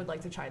done, I would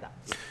like to try that.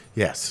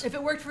 Yes. If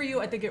it worked for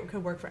you, I think it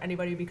could work for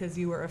anybody because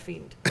you were a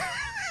fiend.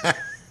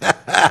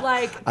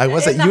 Like I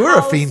wasn't. in the You were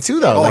a house, fiend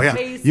too, though. in the Like, yeah.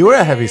 basement. you were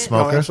a heavy No,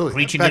 smoker. absolutely.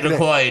 Preaching Back to the in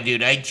the day. choir,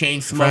 dude. I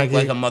chain smoke Frankie,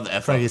 like a mother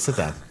effer. Frankie, sit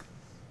down.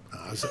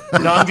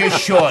 No, I'm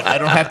just short. I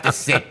don't have to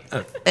sit.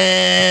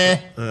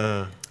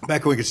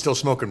 Back when we could still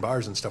smoke in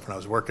bars and stuff when I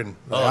was working.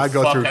 Oh, I'd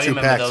go fuck, through I 2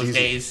 remember packs those easy.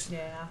 days. Yeah.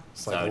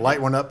 It's like Sorry,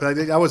 light one up, but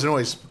I wasn't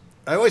always.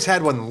 I always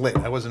had one lit.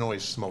 I wasn't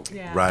always smoking.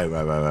 Yeah. Right.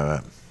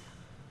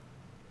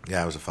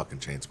 Yeah, I was a fucking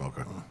chain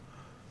smoker.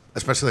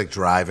 Especially like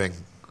driving.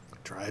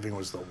 Driving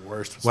was the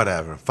worst.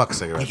 Whatever. Fuck He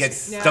cigarettes.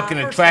 gets Yeah, stuck in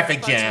a for traffic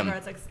sure. Fuck jam.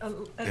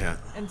 cigarettes, Yeah.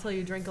 Until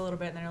you drink a little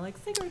bit, and then you're like,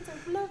 cigarettes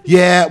are lovely.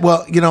 Yeah,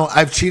 well,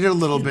 I've cheated a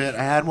little bit.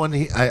 I had one.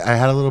 I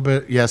had a little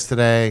bit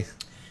yesterday.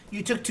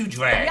 You took 2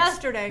 drags.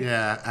 Yesterday.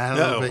 Yeah, I had a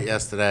little No. bit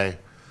yesterday.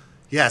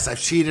 Yes, I've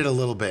cheated a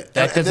little bit.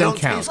 That And they doesn't don't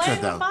count. taste Playing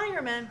good, with though.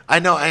 fire, man. I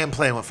know I am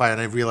playing with fire, and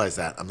I realize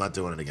that. I'm not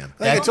doing it again.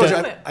 I think I That's told you,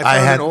 good. I I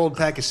found had- an old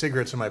pack of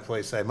cigarettes in my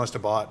place I must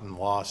have bought and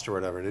lost or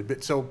whatever.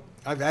 So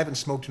I haven't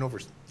smoked in over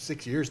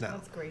 6 years now.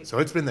 That's great. So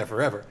it's been there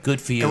forever. Good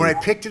for you. And when I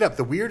picked it up,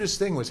 the weirdest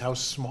thing was how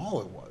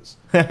small it was.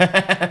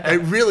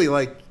 It really,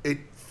 it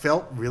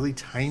felt really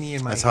tiny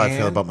in my That's hand. how I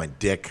feel about my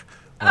dick.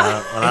 When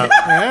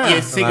I,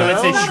 Your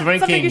cigarettes Well, are something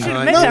you shrinking. should No,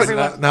 admit No, to but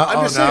everyone. no,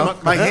 I'm just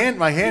saying,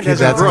 my hand Keep hasn't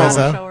that to grown,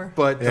 myself.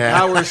 but the Yeah.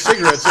 power of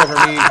cigarettes over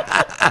me,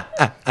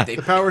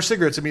 the power of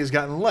cigarettes in me has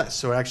gotten less.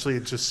 So actually,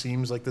 it just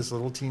seems like this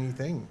little teeny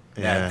thing.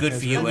 Yeah, good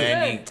for you, That's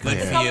Andy. good. Good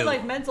It's for probably you.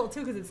 like mental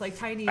too, because it's like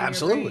tiny in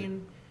Absolutely. your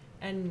brain,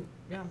 and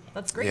yeah,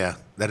 that's great. yeah,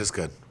 that is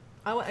good.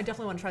 I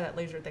definitely want to try that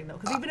laser thing though,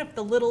 because even if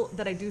the little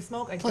that I do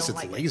smoke, I Plus, don't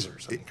it's like it.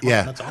 lasers. I mean, come on,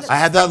 Yeah, that's awesome. I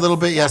had that little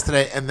bit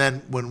yesterday, and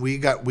then when we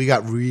got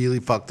really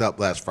fucked up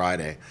last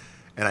Friday,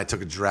 and I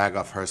took a drag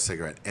off her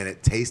cigarette, and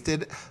it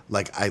tasted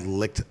like I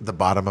licked the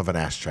bottom of an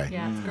ashtray.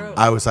 Yeah, it's gross.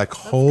 I was like, good.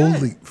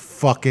 holy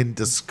fucking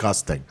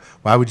disgusting.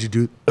 Why would you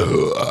do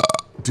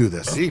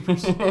this?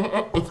 Jeepers.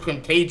 It's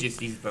contagious,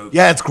 these folks.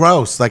 Yeah, it's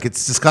gross. Like,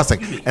 it's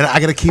disgusting. And I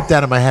got to keep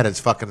that in my head. It's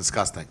fucking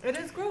disgusting. It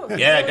is gross.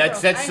 Yeah, It's really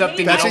that's gross. I something hate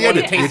you That's don't what want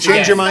you to do. You taste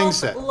change your again.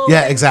 mindset.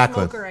 Yeah,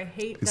 exactly. Smoker. I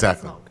hate that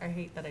Exactly. I smoke. I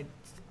hate that I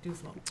do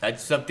smoke.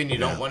 That's something you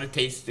don't want to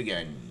taste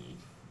again.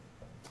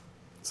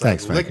 It's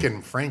Thanks, like Frankie.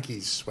 licking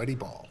Frankie's sweaty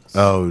balls.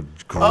 Oh,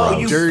 gross. Oh,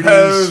 you Dirty,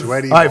 perv.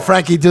 sweaty All right, balls.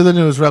 Frankie, do the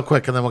news real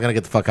quick, and then we're going to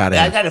get the fuck out of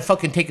I here. gotta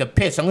fucking take a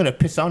piss. I'm gonna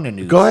piss on the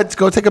news. Go ahead.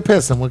 Go take a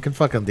piss, and we can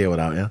fucking deal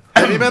without you.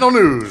 Heavy metal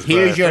news.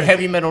 Here's but- your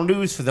heavy metal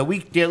news for the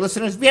week, dear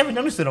listeners. We haven't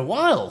done this in a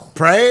while.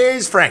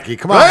 Praise Frankie.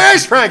 Come on.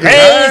 Praise Frankie.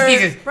 Praise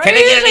Jesus. Can I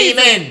get Praise an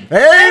amen?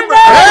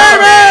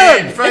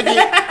 Amen.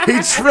 Frankie,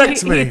 he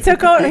tricked me. He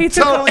took over. He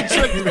took totally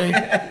tricked me.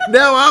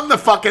 Now I'm the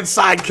fucking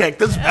sidekick.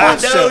 This is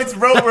bullshit. No, it's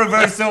role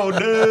reversal.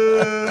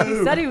 No.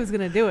 He said he was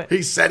gonna do it.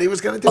 He said he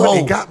was going to do it.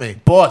 He got me.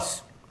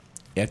 Boss.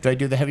 After I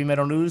do the heavy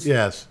metal news,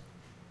 Yes.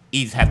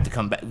 Eves have to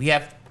come back. We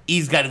have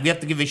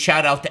to give a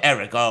shout out to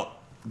Eric, our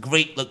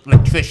great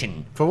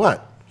electrician. For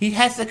what? He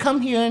has to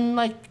come here and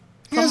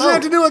He doesn't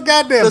have to do a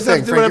goddamn Doesn't have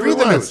thing, to do Frankie. whatever he Read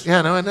the wants. news.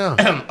 Yeah, no, I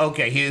know.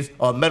 Okay, here's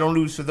our metal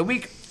news for the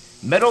week.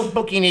 Metal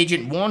booking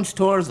agent warns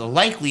tours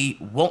likely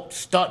won't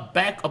start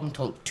back up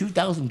until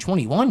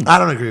 2021. I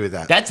don't agree with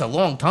that. That's a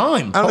long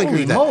time. I don't Holy agree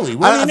with that. moly.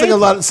 I think a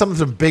lot of some of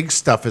the big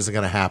stuff isn't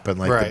going to happen.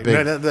 Like Right. the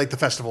big, No, like the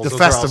festivals. the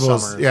those are all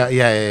festivals. summer.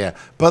 Yeah.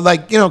 But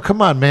like,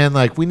 come on, man.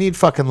 Like, we need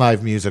fucking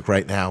live music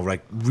right now,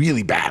 like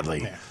really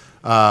badly.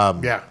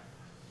 Yeah.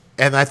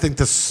 And I think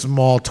the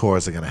small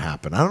tours are going to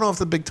happen. I don't know if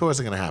the big tours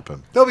are going to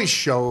happen. There'll be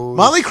shows.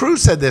 Molly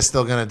Cruz said they're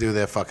still going to do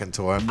their fucking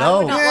tour. I would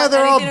No. not Yeah, want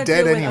they're all anything to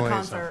dead do with anyway, A so.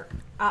 concert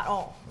at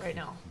all right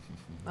now.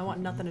 I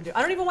want nothing to do.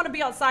 I don't even want to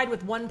be outside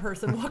with one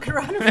person walking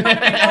around in front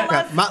of me. No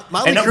less.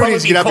 Molly And they'll Cruz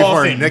needs to get up probably be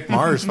before coughing. Nick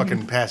Mars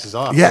fucking passes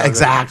off. Yeah,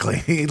 exactly.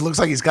 He looks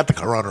like he's got the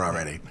corona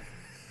already.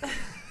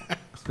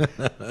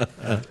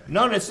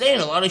 No, they're saying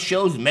a lot of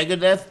shows,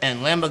 Megadeth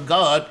and Lamb of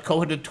God,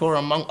 co-headed a tour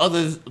among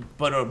others,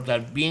 but are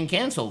being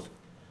canceled.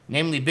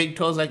 Namely, big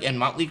tours like and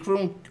Motley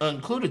Crue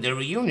included their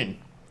reunion.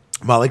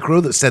 Molly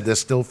Cruz that said they're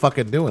still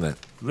fucking doing it.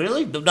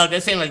 Really? No, they're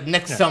saying like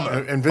next summer.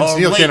 And Vince Or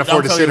Neil late- can't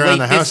afford to I'm sit sorry, around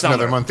the late this house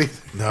another summer. month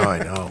either. No, I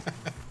know.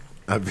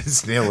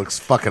 Vince Neil looks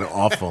fucking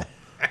awful.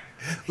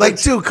 Like,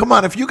 dude, come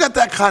on. If you got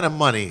that kind of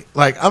money,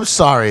 like, I'm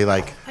sorry,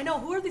 like, I know.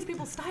 Who are these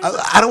people styling?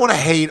 I don't want to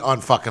hate on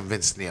fucking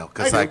Vince Neil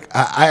because, I like, do.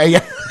 I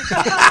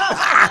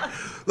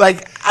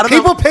Like, I don't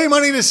People know. pay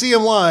money to see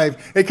him live.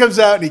 It comes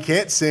out and he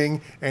can't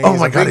sing, and Oh he's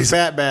my a God, big he's-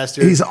 fat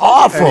bastard. he's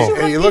awful.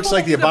 And he looks People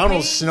like the to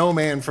abominable pay-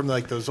 snowman from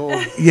like those old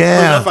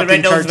Yeah. The fucking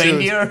red-nosed cartoons.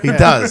 reindeer. He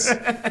does.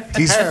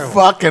 He's Terrible.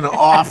 fucking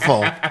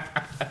awful. I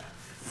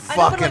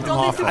know, but, Fucking like, don't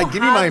these awful. people I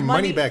give you my have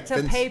money back, to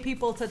Vince. pay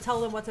people to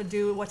tell them what to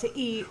do, what to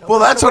eat. Well, what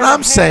that's to what wear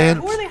I'm their hair. saying.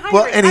 Who are they hiring?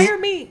 Well, and Hire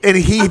me.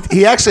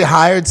 he actually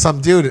hired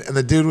some dude, and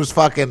the dude was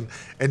fucking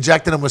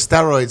injecting him with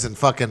steroids and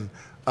fucking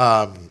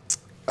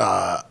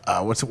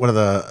what's one of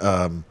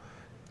the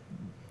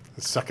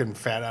sucking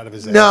fat out of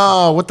his ass.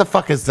 no, what the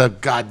fuck is the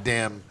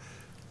goddamn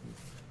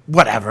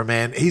whatever,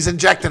 man? He's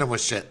injecting him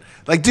with shit.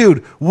 Like,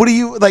 dude, what do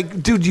you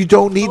like, dude? You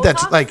don't need that.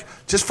 Botox? Like,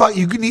 just fuck.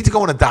 You need to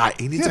go on a diet.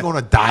 He needs to Yeah. go on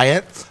a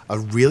diet, a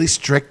really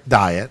strict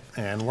diet,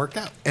 And work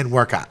out. and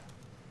work out.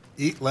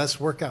 Eat less,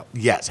 work out.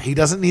 Yes, he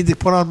doesn't need to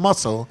put on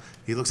muscle.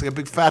 He looks like a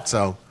big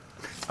fatso.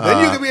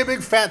 Then you can be a big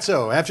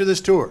fatso after this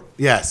tour.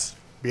 Yes.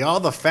 Be all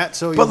the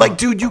fatso you But like, want.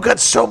 dude, you got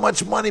so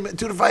much money, man.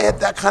 Dude. If I had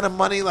that kind of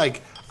money,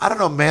 like, I don't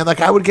know, man. Like,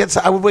 I would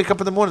wake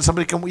up in the morning.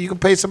 You can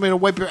pay somebody to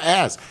wipe your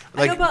ass. I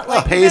Like, know, but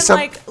like, pay even, some.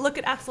 like, look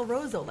at Axl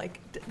Rose though. Like,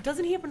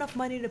 doesn't he have enough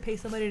money to pay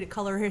somebody to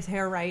color his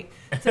hair right,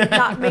 to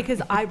not make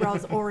his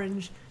eyebrows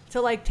orange, to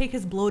like take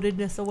his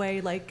bloatedness away?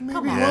 Like, come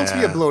Maybe on. he wants to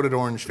be a bloated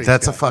orange face.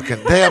 That's guy. a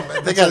fucking. They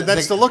have. They got.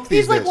 That's they, the look these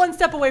He's like days. one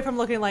step away from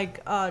looking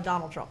like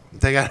Donald Trump.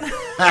 They got.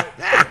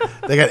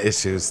 They got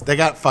issues. They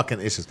got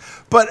fucking issues.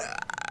 But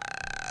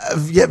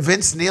yeah,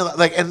 Vince Neil.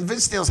 Like, and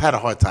Vince Neil's had a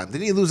hard time.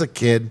 Didn't he lose a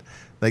kid?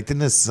 Like,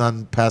 didn't his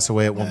son pass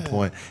away at one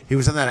point? He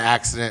was in that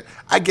accident.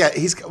 I get.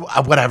 He's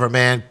whatever,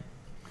 man.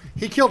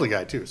 He killed a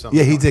guy too. So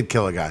Yeah, he did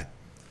kill a guy.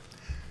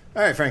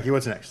 All right, Frankie,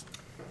 what's next?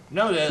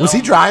 No, Was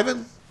he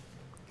driving?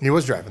 He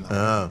was driving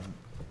though.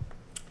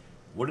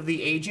 What are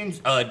the agents?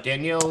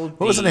 Danielle.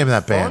 What was the name of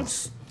that band?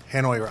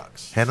 Hanoi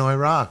Rocks. Hanoi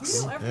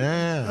Rocks. You know everything.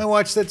 Yeah. I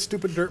watched that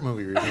stupid dirt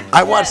movie recently.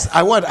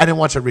 I didn't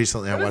watch it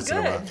recently. I It was watched it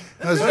a good. while.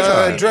 It was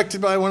Really? directed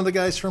by one of the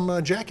guys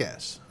from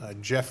Jackass,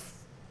 Jeff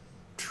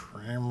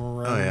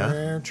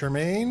yeah?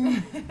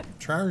 Tremaine.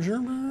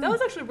 That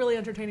was actually a really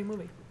entertaining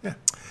movie. Yeah,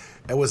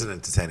 It was an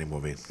entertaining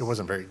movie. it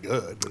wasn't very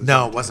good. but it was-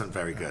 No, it wasn't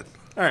very good.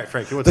 All right,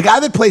 Frankie, what's The guy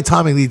that played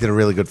Tommy Lee did a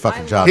really good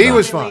fucking job. He though.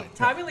 was Tommy Lee. fine.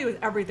 Tommy Lee was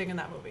everything in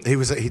that movie.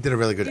 He did a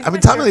really good. He's I mean, my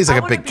Tommy favorite. Lee's like I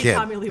a wanna big be kid.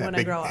 Tommy Lee that when I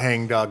big grow up.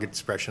 hangdog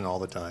expression all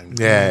the time.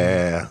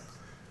 Yeah.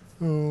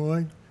 Oh,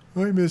 I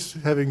miss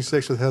having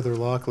sex with Heather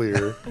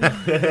Locklear.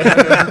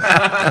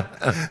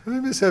 I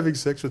miss having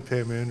sex with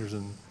Pam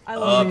Anderson. I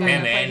love the guy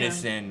Pam that played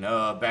him.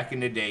 Anderson. Back in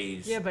the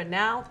days. Yeah, but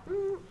now,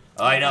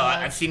 I know.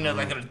 I've seen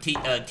like a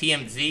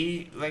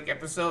TMZ like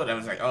episode. I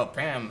was like, oh,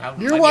 Pam. How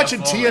You're might be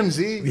watching a fallen.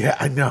 TMZ? Yeah,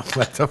 I know.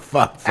 What the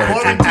fuck? Frankie?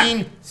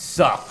 Quarantine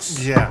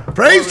sucks. Yeah.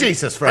 Praise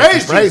Jesus,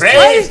 Frankie. Praise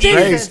Praise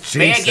Jesus. Praise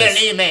May I get an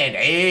Jesus. amen?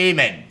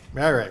 Amen.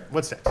 All right,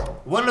 what's next?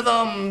 One of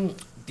them,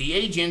 the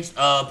agents,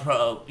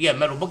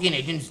 metal booking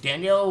agents,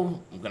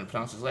 Daniel. I'm gonna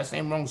pronounce his last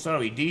name wrong.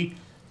 Sorry, D.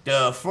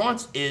 The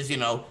France is,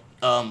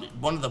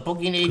 one of the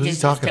booking agents.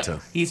 he talking to?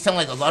 He's telling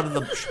like a lot of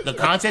the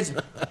concerts.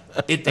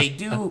 If they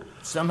do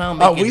somehow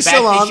make Are it we back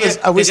still on year, this?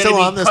 Are we they're still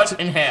gonna on be this cut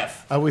t- in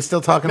half. Are we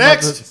still talking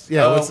Next. about this?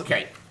 Yeah. what's-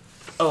 Okay.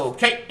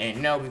 Okay,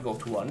 and now we go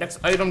to our next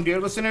item,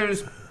 dear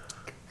listeners.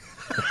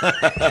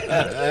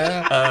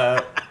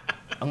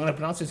 I'm gonna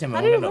pronounce this name.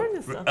 How do you learn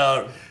this stuff?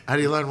 How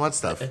do you learn what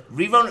stuff?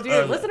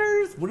 dear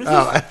listeners, What is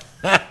Oh,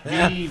 this?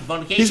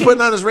 Revocation. he's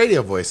putting on his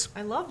radio voice.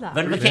 I love that.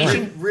 Revocation. I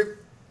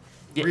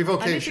need to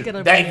Revocation. get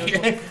a Thank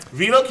radio. you.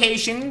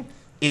 Revocation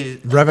is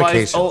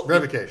Revocation.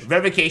 Revocation.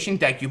 Revocation.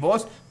 Thank you,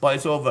 boss.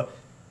 Buys over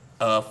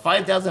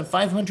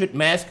 5,500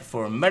 masks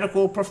for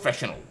medical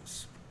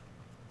professionals.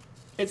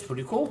 It's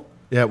pretty cool.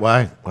 Yeah.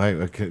 Why?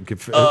 Why? I can't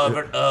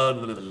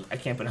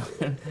pronounce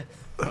it.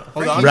 Hold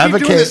on. You keep doing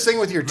Revocation. this thing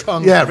with your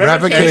tongue. Yeah,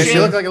 Revocation. revocation.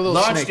 You look like a little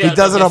Launched snake. He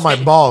does it on my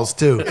balls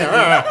too. No,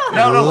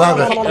 Love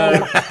it.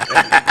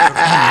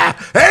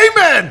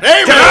 Amen. Amen.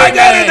 Can I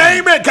get an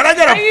amen? Can I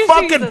get a Praise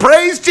fucking Jesus.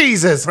 praise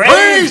Jesus?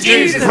 Praise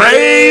Jesus.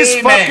 Praise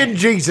Amen. fucking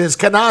Jesus.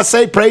 Can I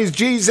say praise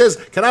Jesus?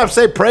 Can I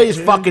say praise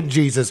fucking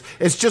Jesus?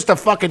 It's just a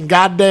fucking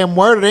goddamn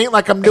word. It ain't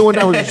like I'm doing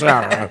no.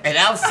 And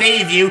I'll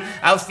save you.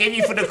 I'll save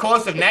you for the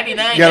cost of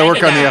 $99. You gotta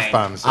work on the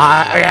F-bombs.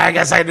 I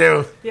guess I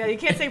do. Yeah, you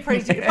can't say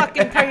praise Jesus.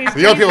 Fucking praise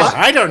The old people, Jesus.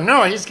 I don't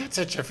know. He's got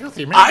such a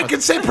filthy mouth. I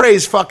can say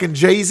praise fucking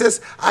Jesus.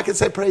 I can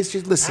say praise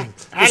Jesus. Listen.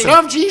 I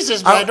love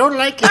Jesus, but I don't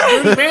like his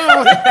dirty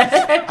mouth.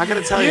 I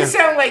gotta tell You you.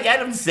 sound like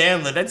Adam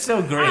Sandler. That's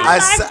so great. I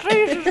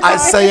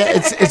say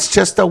it's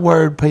just a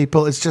word,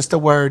 people. It's just a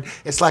word.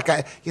 It's like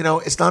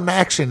it's not an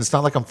action. It's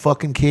not like I'm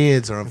fucking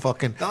kids or I'm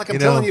fucking. Not like I'm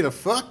telling you to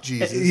fuck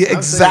Jesus. Yeah,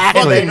 I'm saying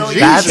exactly. fucking know you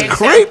That's can't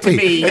creepy.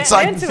 be. It's Get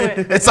like into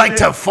it. it's like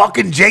to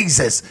fucking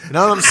Jesus. You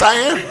know what I'm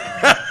saying?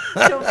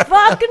 To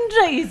fucking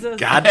Jesus.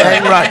 God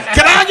dang right.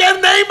 Can I get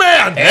an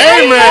amen?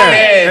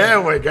 Amen.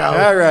 There we go.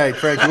 All right,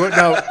 Frankie. What?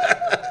 No.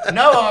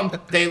 No,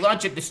 they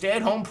launched the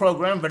stay-at-home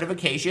program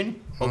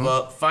Revocation,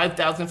 over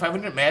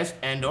 5,500 masks,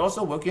 and they're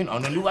also working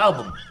on a new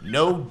album.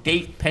 No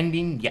date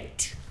pending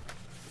yet.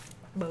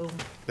 Boom.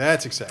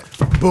 That's exciting.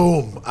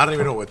 Boom. I don't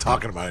even know what we're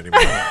talking about anymore.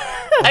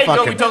 I know we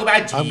Fucking- talk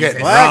about Jesus. I'm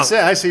getting- Black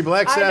Wow. I see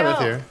Black I Sabbath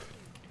know. here.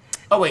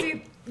 Oh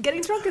wait,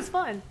 Getting drunk is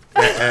fun.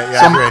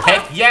 Yeah, I agree.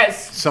 Heck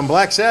yes. Some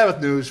Black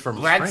Sabbath news from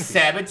Black Frankie.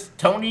 Sabbath,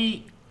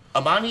 Tony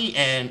Amani,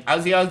 and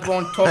Ozzy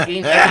Osbourne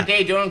talking every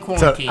day during So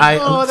quarantine.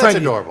 That's Frankie,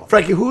 adorable.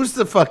 Frankie, who's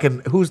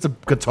the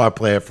guitar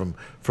player from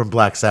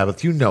Black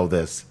Sabbath? You know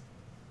this.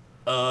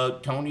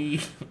 Tony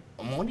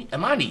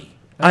Amani.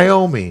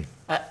 Iommi.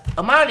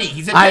 Amani,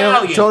 he's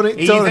Italian. He's Tony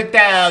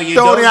Italian.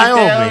 Tony Don't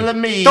Iommi. tell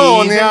me.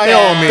 Tony He's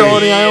Iommi. Italian.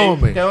 Tony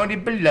Iommi. Tony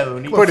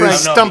Baloney. Put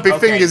his No, stumpy okay.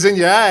 fingers in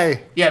your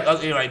eye. Yeah,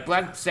 okay, right.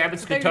 Black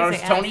Sabbath's I thought you were gonna guitarist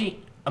say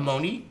Tony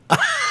Amoni.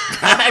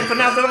 I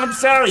pronounced it. I'm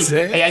sorry. See?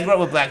 Hey, I grew up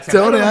with Black Sabbath.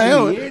 Tony I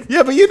know who he Iommi. is.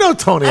 Yeah, but you know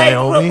Tony I grew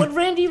up Iommi. with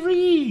Randy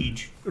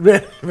Reed.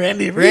 Randy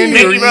Reed.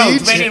 Randy Reed.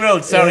 Randy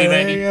Rhodes. Sorry, Yeah,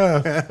 Randy.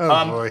 yeah.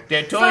 boy.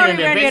 They're touring Sorry, and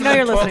they're Randy, I know basically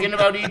you're talking listening.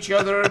 about each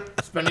other,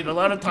 spending a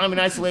lot of time in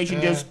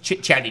isolation, just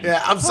chit-chatting.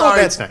 Yeah, I'm sorry.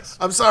 that's nice.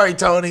 I'm sorry,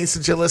 Tony,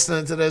 since you're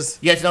listening to this.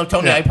 Yes, no,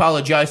 Tony, Yeah. I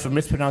apologize for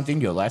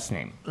mispronouncing your last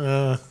name.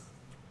 Go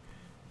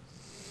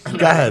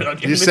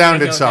ahead. You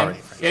sounded sorry.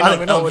 Yeah, I don't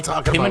even know what we're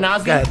talking him about.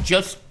 and Go Ozzy ahead.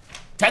 just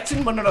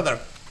texting one another.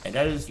 And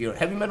that is your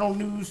heavy metal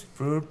news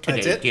for today.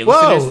 That's it? Dear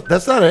Whoa, listeners.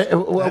 that's not it.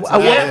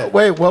 not it.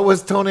 Wait, what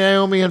was Tony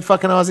Iommi and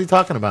fucking Ozzy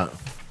talking about?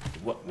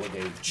 What were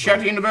they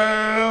chatting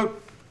about?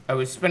 I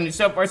was spending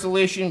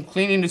self-isolation,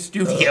 cleaning the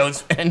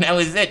studios, and that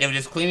was it. They were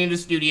just cleaning the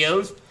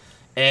studios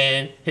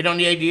and hit on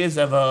the ideas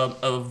of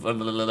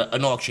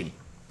an auction.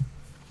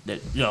 That,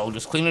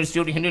 just cleaning the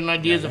studio, hitting on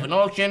ideas of an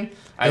auction.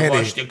 I Andy.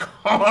 washed the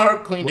car,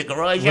 cleaned the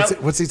garage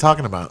out. What's he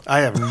talking about? I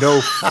have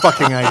no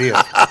fucking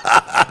idea.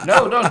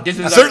 No, this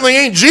is Certainly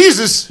ain't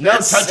Jesus. No,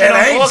 That's- touching it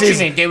on ain't auctioning.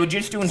 Jesus. They were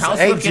just doing ain't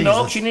housework and Jesus.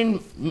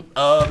 auctioning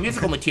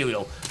musical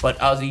material. But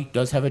Ozzy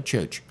does have a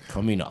church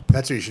coming up.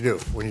 That's what you should do.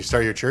 When you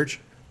start your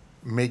church,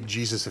 make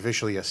Jesus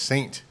officially a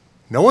saint.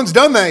 No one's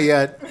done that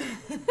yet.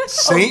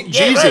 Saint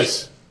yeah,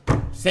 Jesus.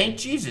 Saint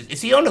Jesus.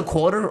 Is he on a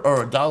quarter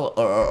or a dollar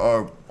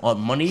or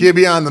money? He'll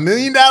be on the $1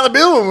 million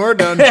bill when we're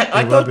done.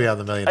 I will be on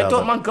the $1 million I thought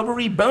bill.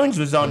 Montgomery Burns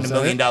was on the $1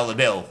 million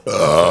bill.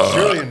 $1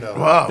 trillion.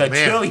 Wow, The $1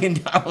 man. trillion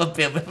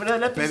bill. Remember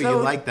that episode? Baby, you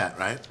like that,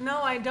 right?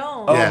 No, I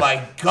don't. Oh Yeah.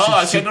 my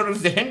gosh! She- I thought it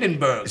was the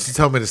Hindenburg. She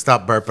told me to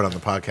stop burping on the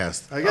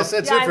podcast. I guess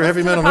that's Yeah, it for I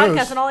heavy listen metal to the podcast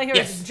news. and all I hear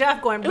Yes. is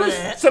Jeff going. It was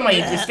 "Bleh."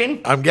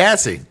 semi-interesting. I'm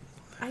gassy.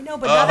 I know,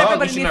 but not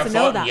everybody needs to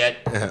know that. Yet.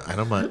 Yeah, I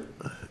don't mind.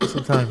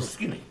 Sometimes.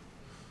 Excuse me.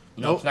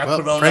 No, it's not well,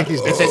 Corona.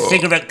 Frankie's It's a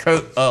cigarette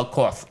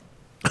cough.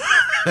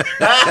 The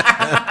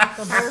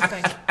whole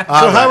thing.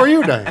 So how are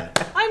you, Diane?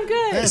 I'm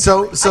good.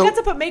 So I got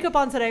to put makeup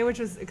on today, which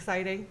was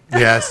exciting.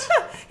 yes.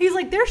 He's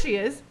like, there she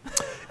is,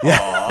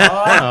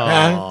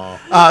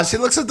 She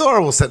looks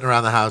adorable sitting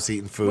around the house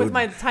eating food. with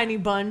my tiny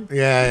bun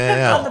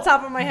yeah, on the yeah.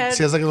 top of my head.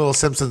 She has like a little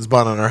Simpsons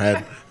bun on her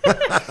head.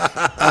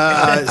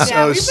 Yeah,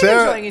 So we've been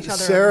enjoying each other.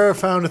 Sarah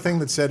found a thing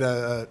that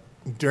said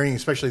during,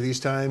 especially these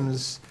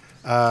times,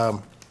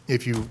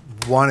 if you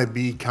want to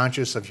be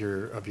conscious of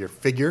your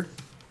figure,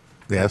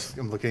 Yes.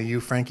 I'm looking at you,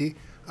 Frankie.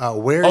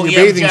 Wear Oh, your yeah,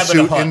 bathing Jabba the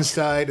suit Hutt.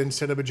 inside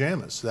instead of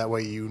pajamas. That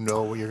way you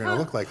know what you're going to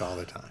look like all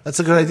the time. That's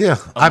a good idea.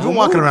 I've been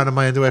walking around in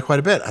my underwear quite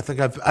a bit. I think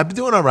I've been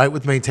doing all right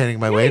with maintaining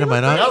my weight. you Am I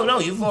look not? No,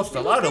 you've lost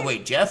a lot of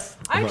weight, Jeff.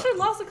 I actually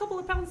lost a couple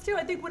of pounds too.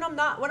 I think when I'm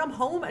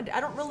home, I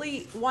don't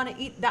really want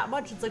to eat that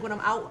much. It's like when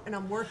I'm out and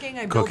I'm working,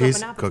 I build Cookies?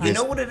 up an appetite. Cookies. You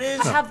know what it is?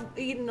 I have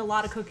eaten a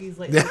lot of cookies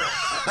lately.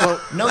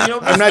 No, you know.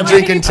 I'm not this-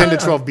 drinking 10 to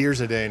 12 beers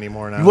a day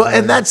anymore now. Well,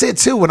 and that's it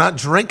too. We're not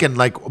drinking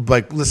like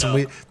listen.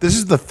 No. This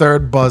is the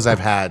third buzz I've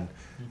had.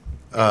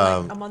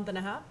 Like a month and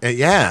a half.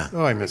 Yeah.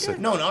 Oh, I miss it.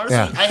 No, honestly,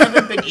 Yeah. I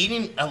haven't been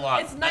eating a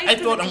lot. It's nice I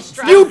 'cause thought it I'm.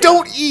 distracts You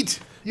don't eat.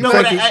 You No,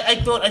 but Frankie. I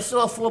thought I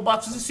saw 4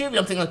 boxes of cereal.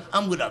 I'm thinking,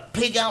 I'm gonna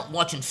pig out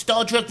watching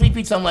Star Trek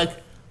repeats. I'm like,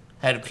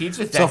 had a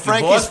pizza. So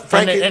Thank you, boss.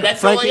 And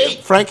that's all I ate.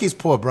 Frankie's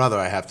poor brother,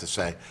 I have to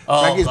say.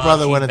 Oh, Frankie's gosh,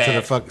 brother he's went into the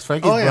bad. fucking.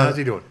 Frankie's Oh, yeah, brother, how's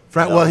he doing?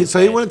 Well, he's so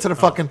he bad. went into the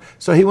fucking.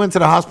 So he went to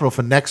the hospital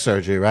for neck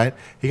surgery, right?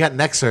 He got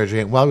neck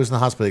surgery, and while he was in the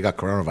hospital, he got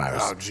coronavirus.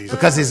 Oh, Jesus.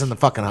 Because he's in the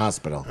fucking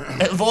hospital.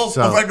 Of all,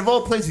 So- of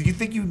all places, you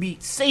think you'd be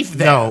safe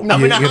there? No, I'm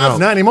you- in a you know. hospital.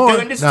 Not anymore.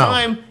 During this No,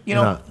 time,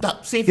 no.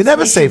 not safe. You're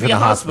never place safe should in be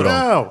the a hospital.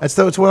 No.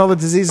 That's where all the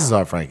diseases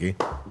are, Frankie.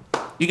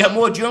 You got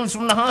more germs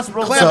from the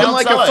hospital than Clapping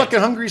like a outside. fucking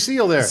hungry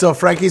seal there. So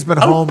Frankie's been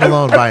home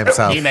alone by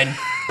himself. Amen.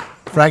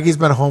 Frankie's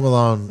been home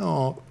alone.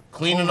 oh,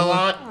 Cleaning a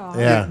lot.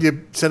 Yeah.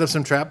 You set up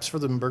some traps for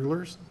the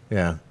burglars?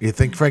 Yeah. You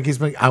think Frankie's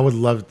been? I would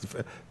love.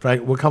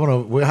 Frank, we're coming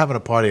over. We're having a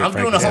party. At I'm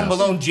doing a Frankie's Home house.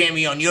 Alone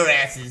jammy on your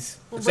asses.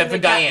 Except for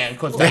bring the cat- Diane,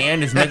 because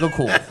Diane is mega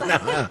cool. No,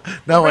 we're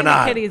Bring the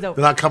not. kitties over.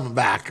 They're not coming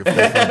back. If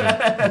they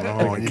fucking-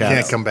 Oh, you cats.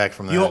 can't come back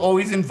from that. You're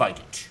always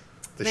invited.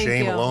 The Thank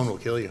shame you. alone will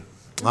kill you.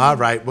 All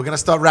right, we're gonna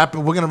start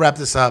wrapping. We're gonna wrap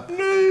this up.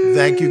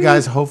 Thank you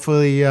guys.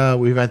 Hopefully,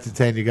 we've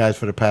entertained you guys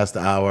for the past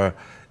hour.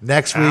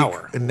 Next week,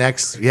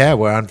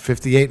 we're on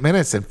 58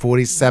 minutes and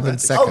 47 Oh,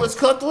 seconds. let's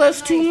cut the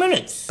last 2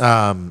 minutes.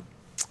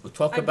 We'll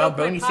talk I about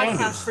broke my Bernie podcast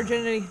Sanders.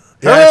 virginity.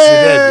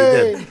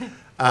 Yes, you did.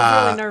 I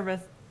was really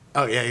nervous.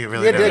 Oh yeah, you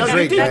really You did. did No, you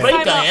great, did Diane.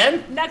 great,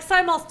 Diane. Next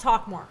time I'll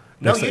talk more.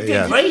 No, Next you time, did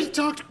yeah. great. You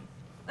talked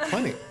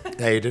plenty.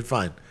 Yeah, you did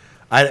fine.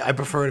 I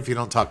prefer it if you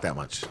don't talk that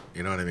much.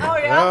 You know what I mean? Oh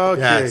yeah. Okay,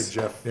 Yes.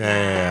 Jeff.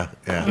 Yeah.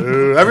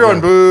 Boo. Everyone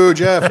boo,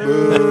 Jeff.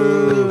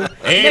 Boo.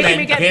 Making Amen.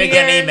 me get Can I beers.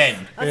 get an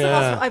amen? That's the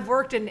most I've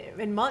worked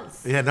in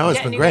months. Yeah, no, it's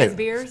Getting been you guys great.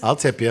 Beers. I'll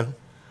tip you.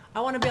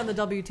 I want to be on the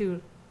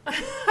W-2.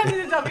 I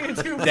need a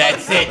W-2.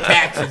 That's it.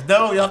 Taxes.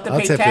 No, you have to I'll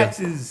pay tip you.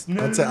 taxes.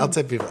 No. I'll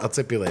tip you. I'll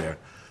tip you later.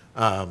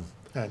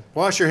 And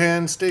wash your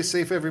hands. Stay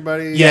safe,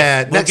 everybody.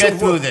 Yeah. we'll get week,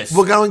 through this.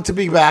 We're going to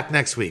be back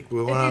next week.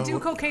 If you do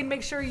cocaine,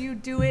 make sure you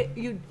do it.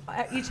 You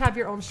each have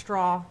your own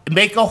straw.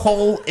 Make a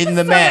hole in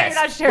the Sorry, you're not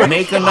mask. sharing.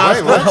 Make a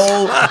nostril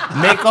hole.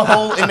 Make a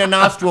hole in the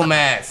nostril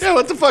mask. Yeah,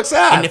 what the fuck's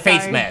that? In the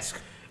face Sorry. mask.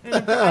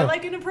 I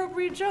like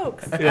inappropriate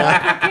jokes. Cocaine.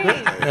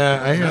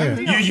 Yeah, I hear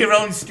you. Use your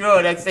own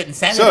straw. That's it. And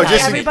sanitize So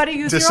just it. Everybody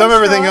use to your sum own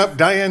everything straws. up,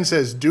 Diane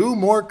says, "Do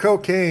more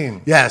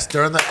cocaine." Yes,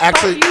 during the But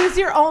actually. use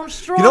your own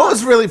straw. You know what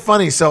was really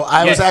funny? So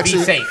I Yes, was be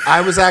actually, safe. I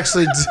was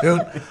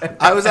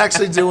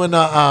actually doing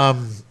a,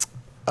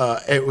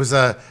 it was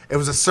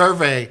a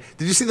survey.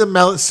 Did you see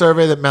the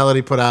survey that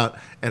Melody put out?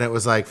 And it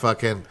was like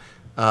fucking.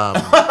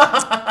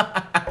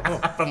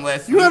 From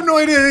last You have no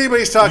idea what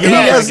anybody's talking He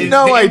Yeah, about. has the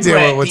no idea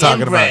inbred, what we're the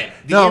talking inbred,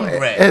 about. the No, it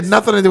inbred. had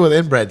nothing to do with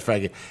inbred,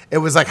 Frankie. It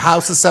was like, how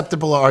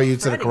susceptible are you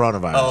to the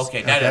coronavirus? Oh,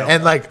 okay. That I know.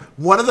 And like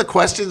one of the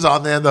questions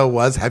on there though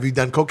was, have you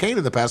done cocaine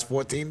in the past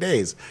 14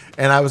 days?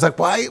 And I was like,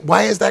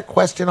 why is that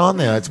question on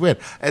there? It's weird.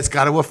 It's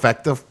got to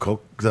affect the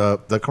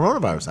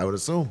coronavirus, I would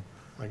assume.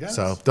 I guess.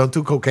 So don't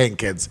do cocaine,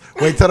 kids.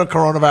 Wait till the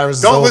coronavirus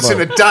is Don't over. listen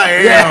to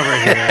Diane over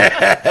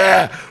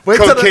here. Wait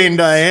till Cocaine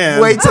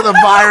Diane. Wait till the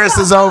virus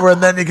is over,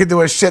 and then you can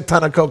do a shit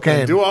ton of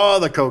cocaine. Do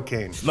all the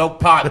cocaine. Smoke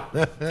pot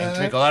and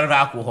drink a lot of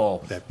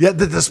alcohol. Yeah,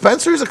 the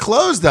dispensaries are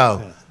closed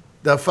though.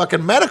 The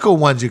fucking medical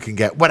ones you can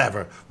get.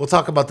 Whatever. We'll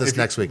talk about this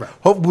next week.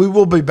 Hope we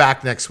will be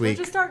back next We're week.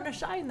 just starting to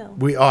shine though.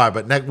 We are,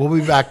 but we'll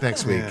be back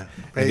next week. Yeah.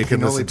 And Hey, you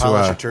can only listen to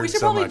polish our. a turd We should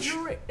so probably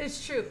much.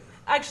 It's true.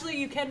 Actually,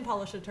 you can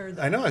polish a turd.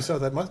 Though. I know. I saw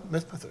that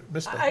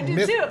I do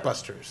too.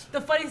 Mythbusters.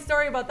 The funny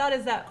story about that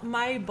is that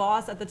my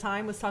boss at the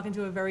time was talking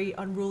to a very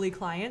unruly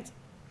client,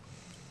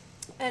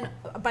 and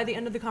by the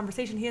end of the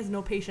conversation, he has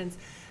no patience.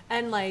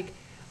 And like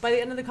by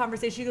the end of the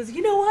conversation, he goes,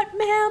 "You know what,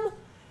 ma'am?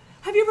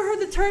 Have you ever heard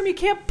the term you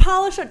can't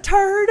polish a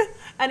turd?"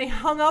 And he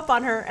hung up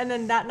on her. And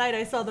then that night,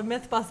 I saw the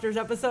MythBusters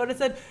episode. It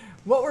said,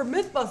 "What we're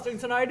myth-busting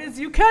tonight is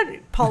you can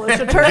polish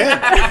a turd."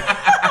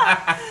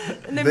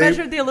 And they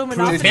measured the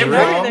luminosity proved and him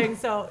wrong. everything,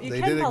 so you They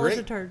can did it polish a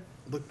great. turd.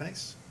 Look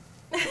nice.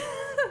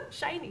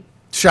 Shiny.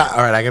 Shot.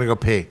 All right, I gotta go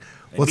pee.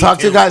 We'll Me talk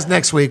to you too. guys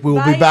next week. We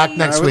will be Bye. back All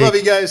next right, we week. love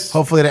you guys.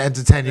 Hopefully to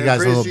entertain you Yeah,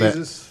 guys a praise little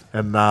Jesus. bit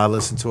and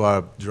listen to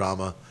our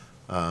drama.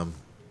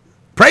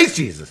 Praise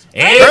Jesus.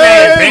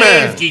 Amen.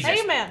 Amen. Praise Jesus.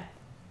 Amen.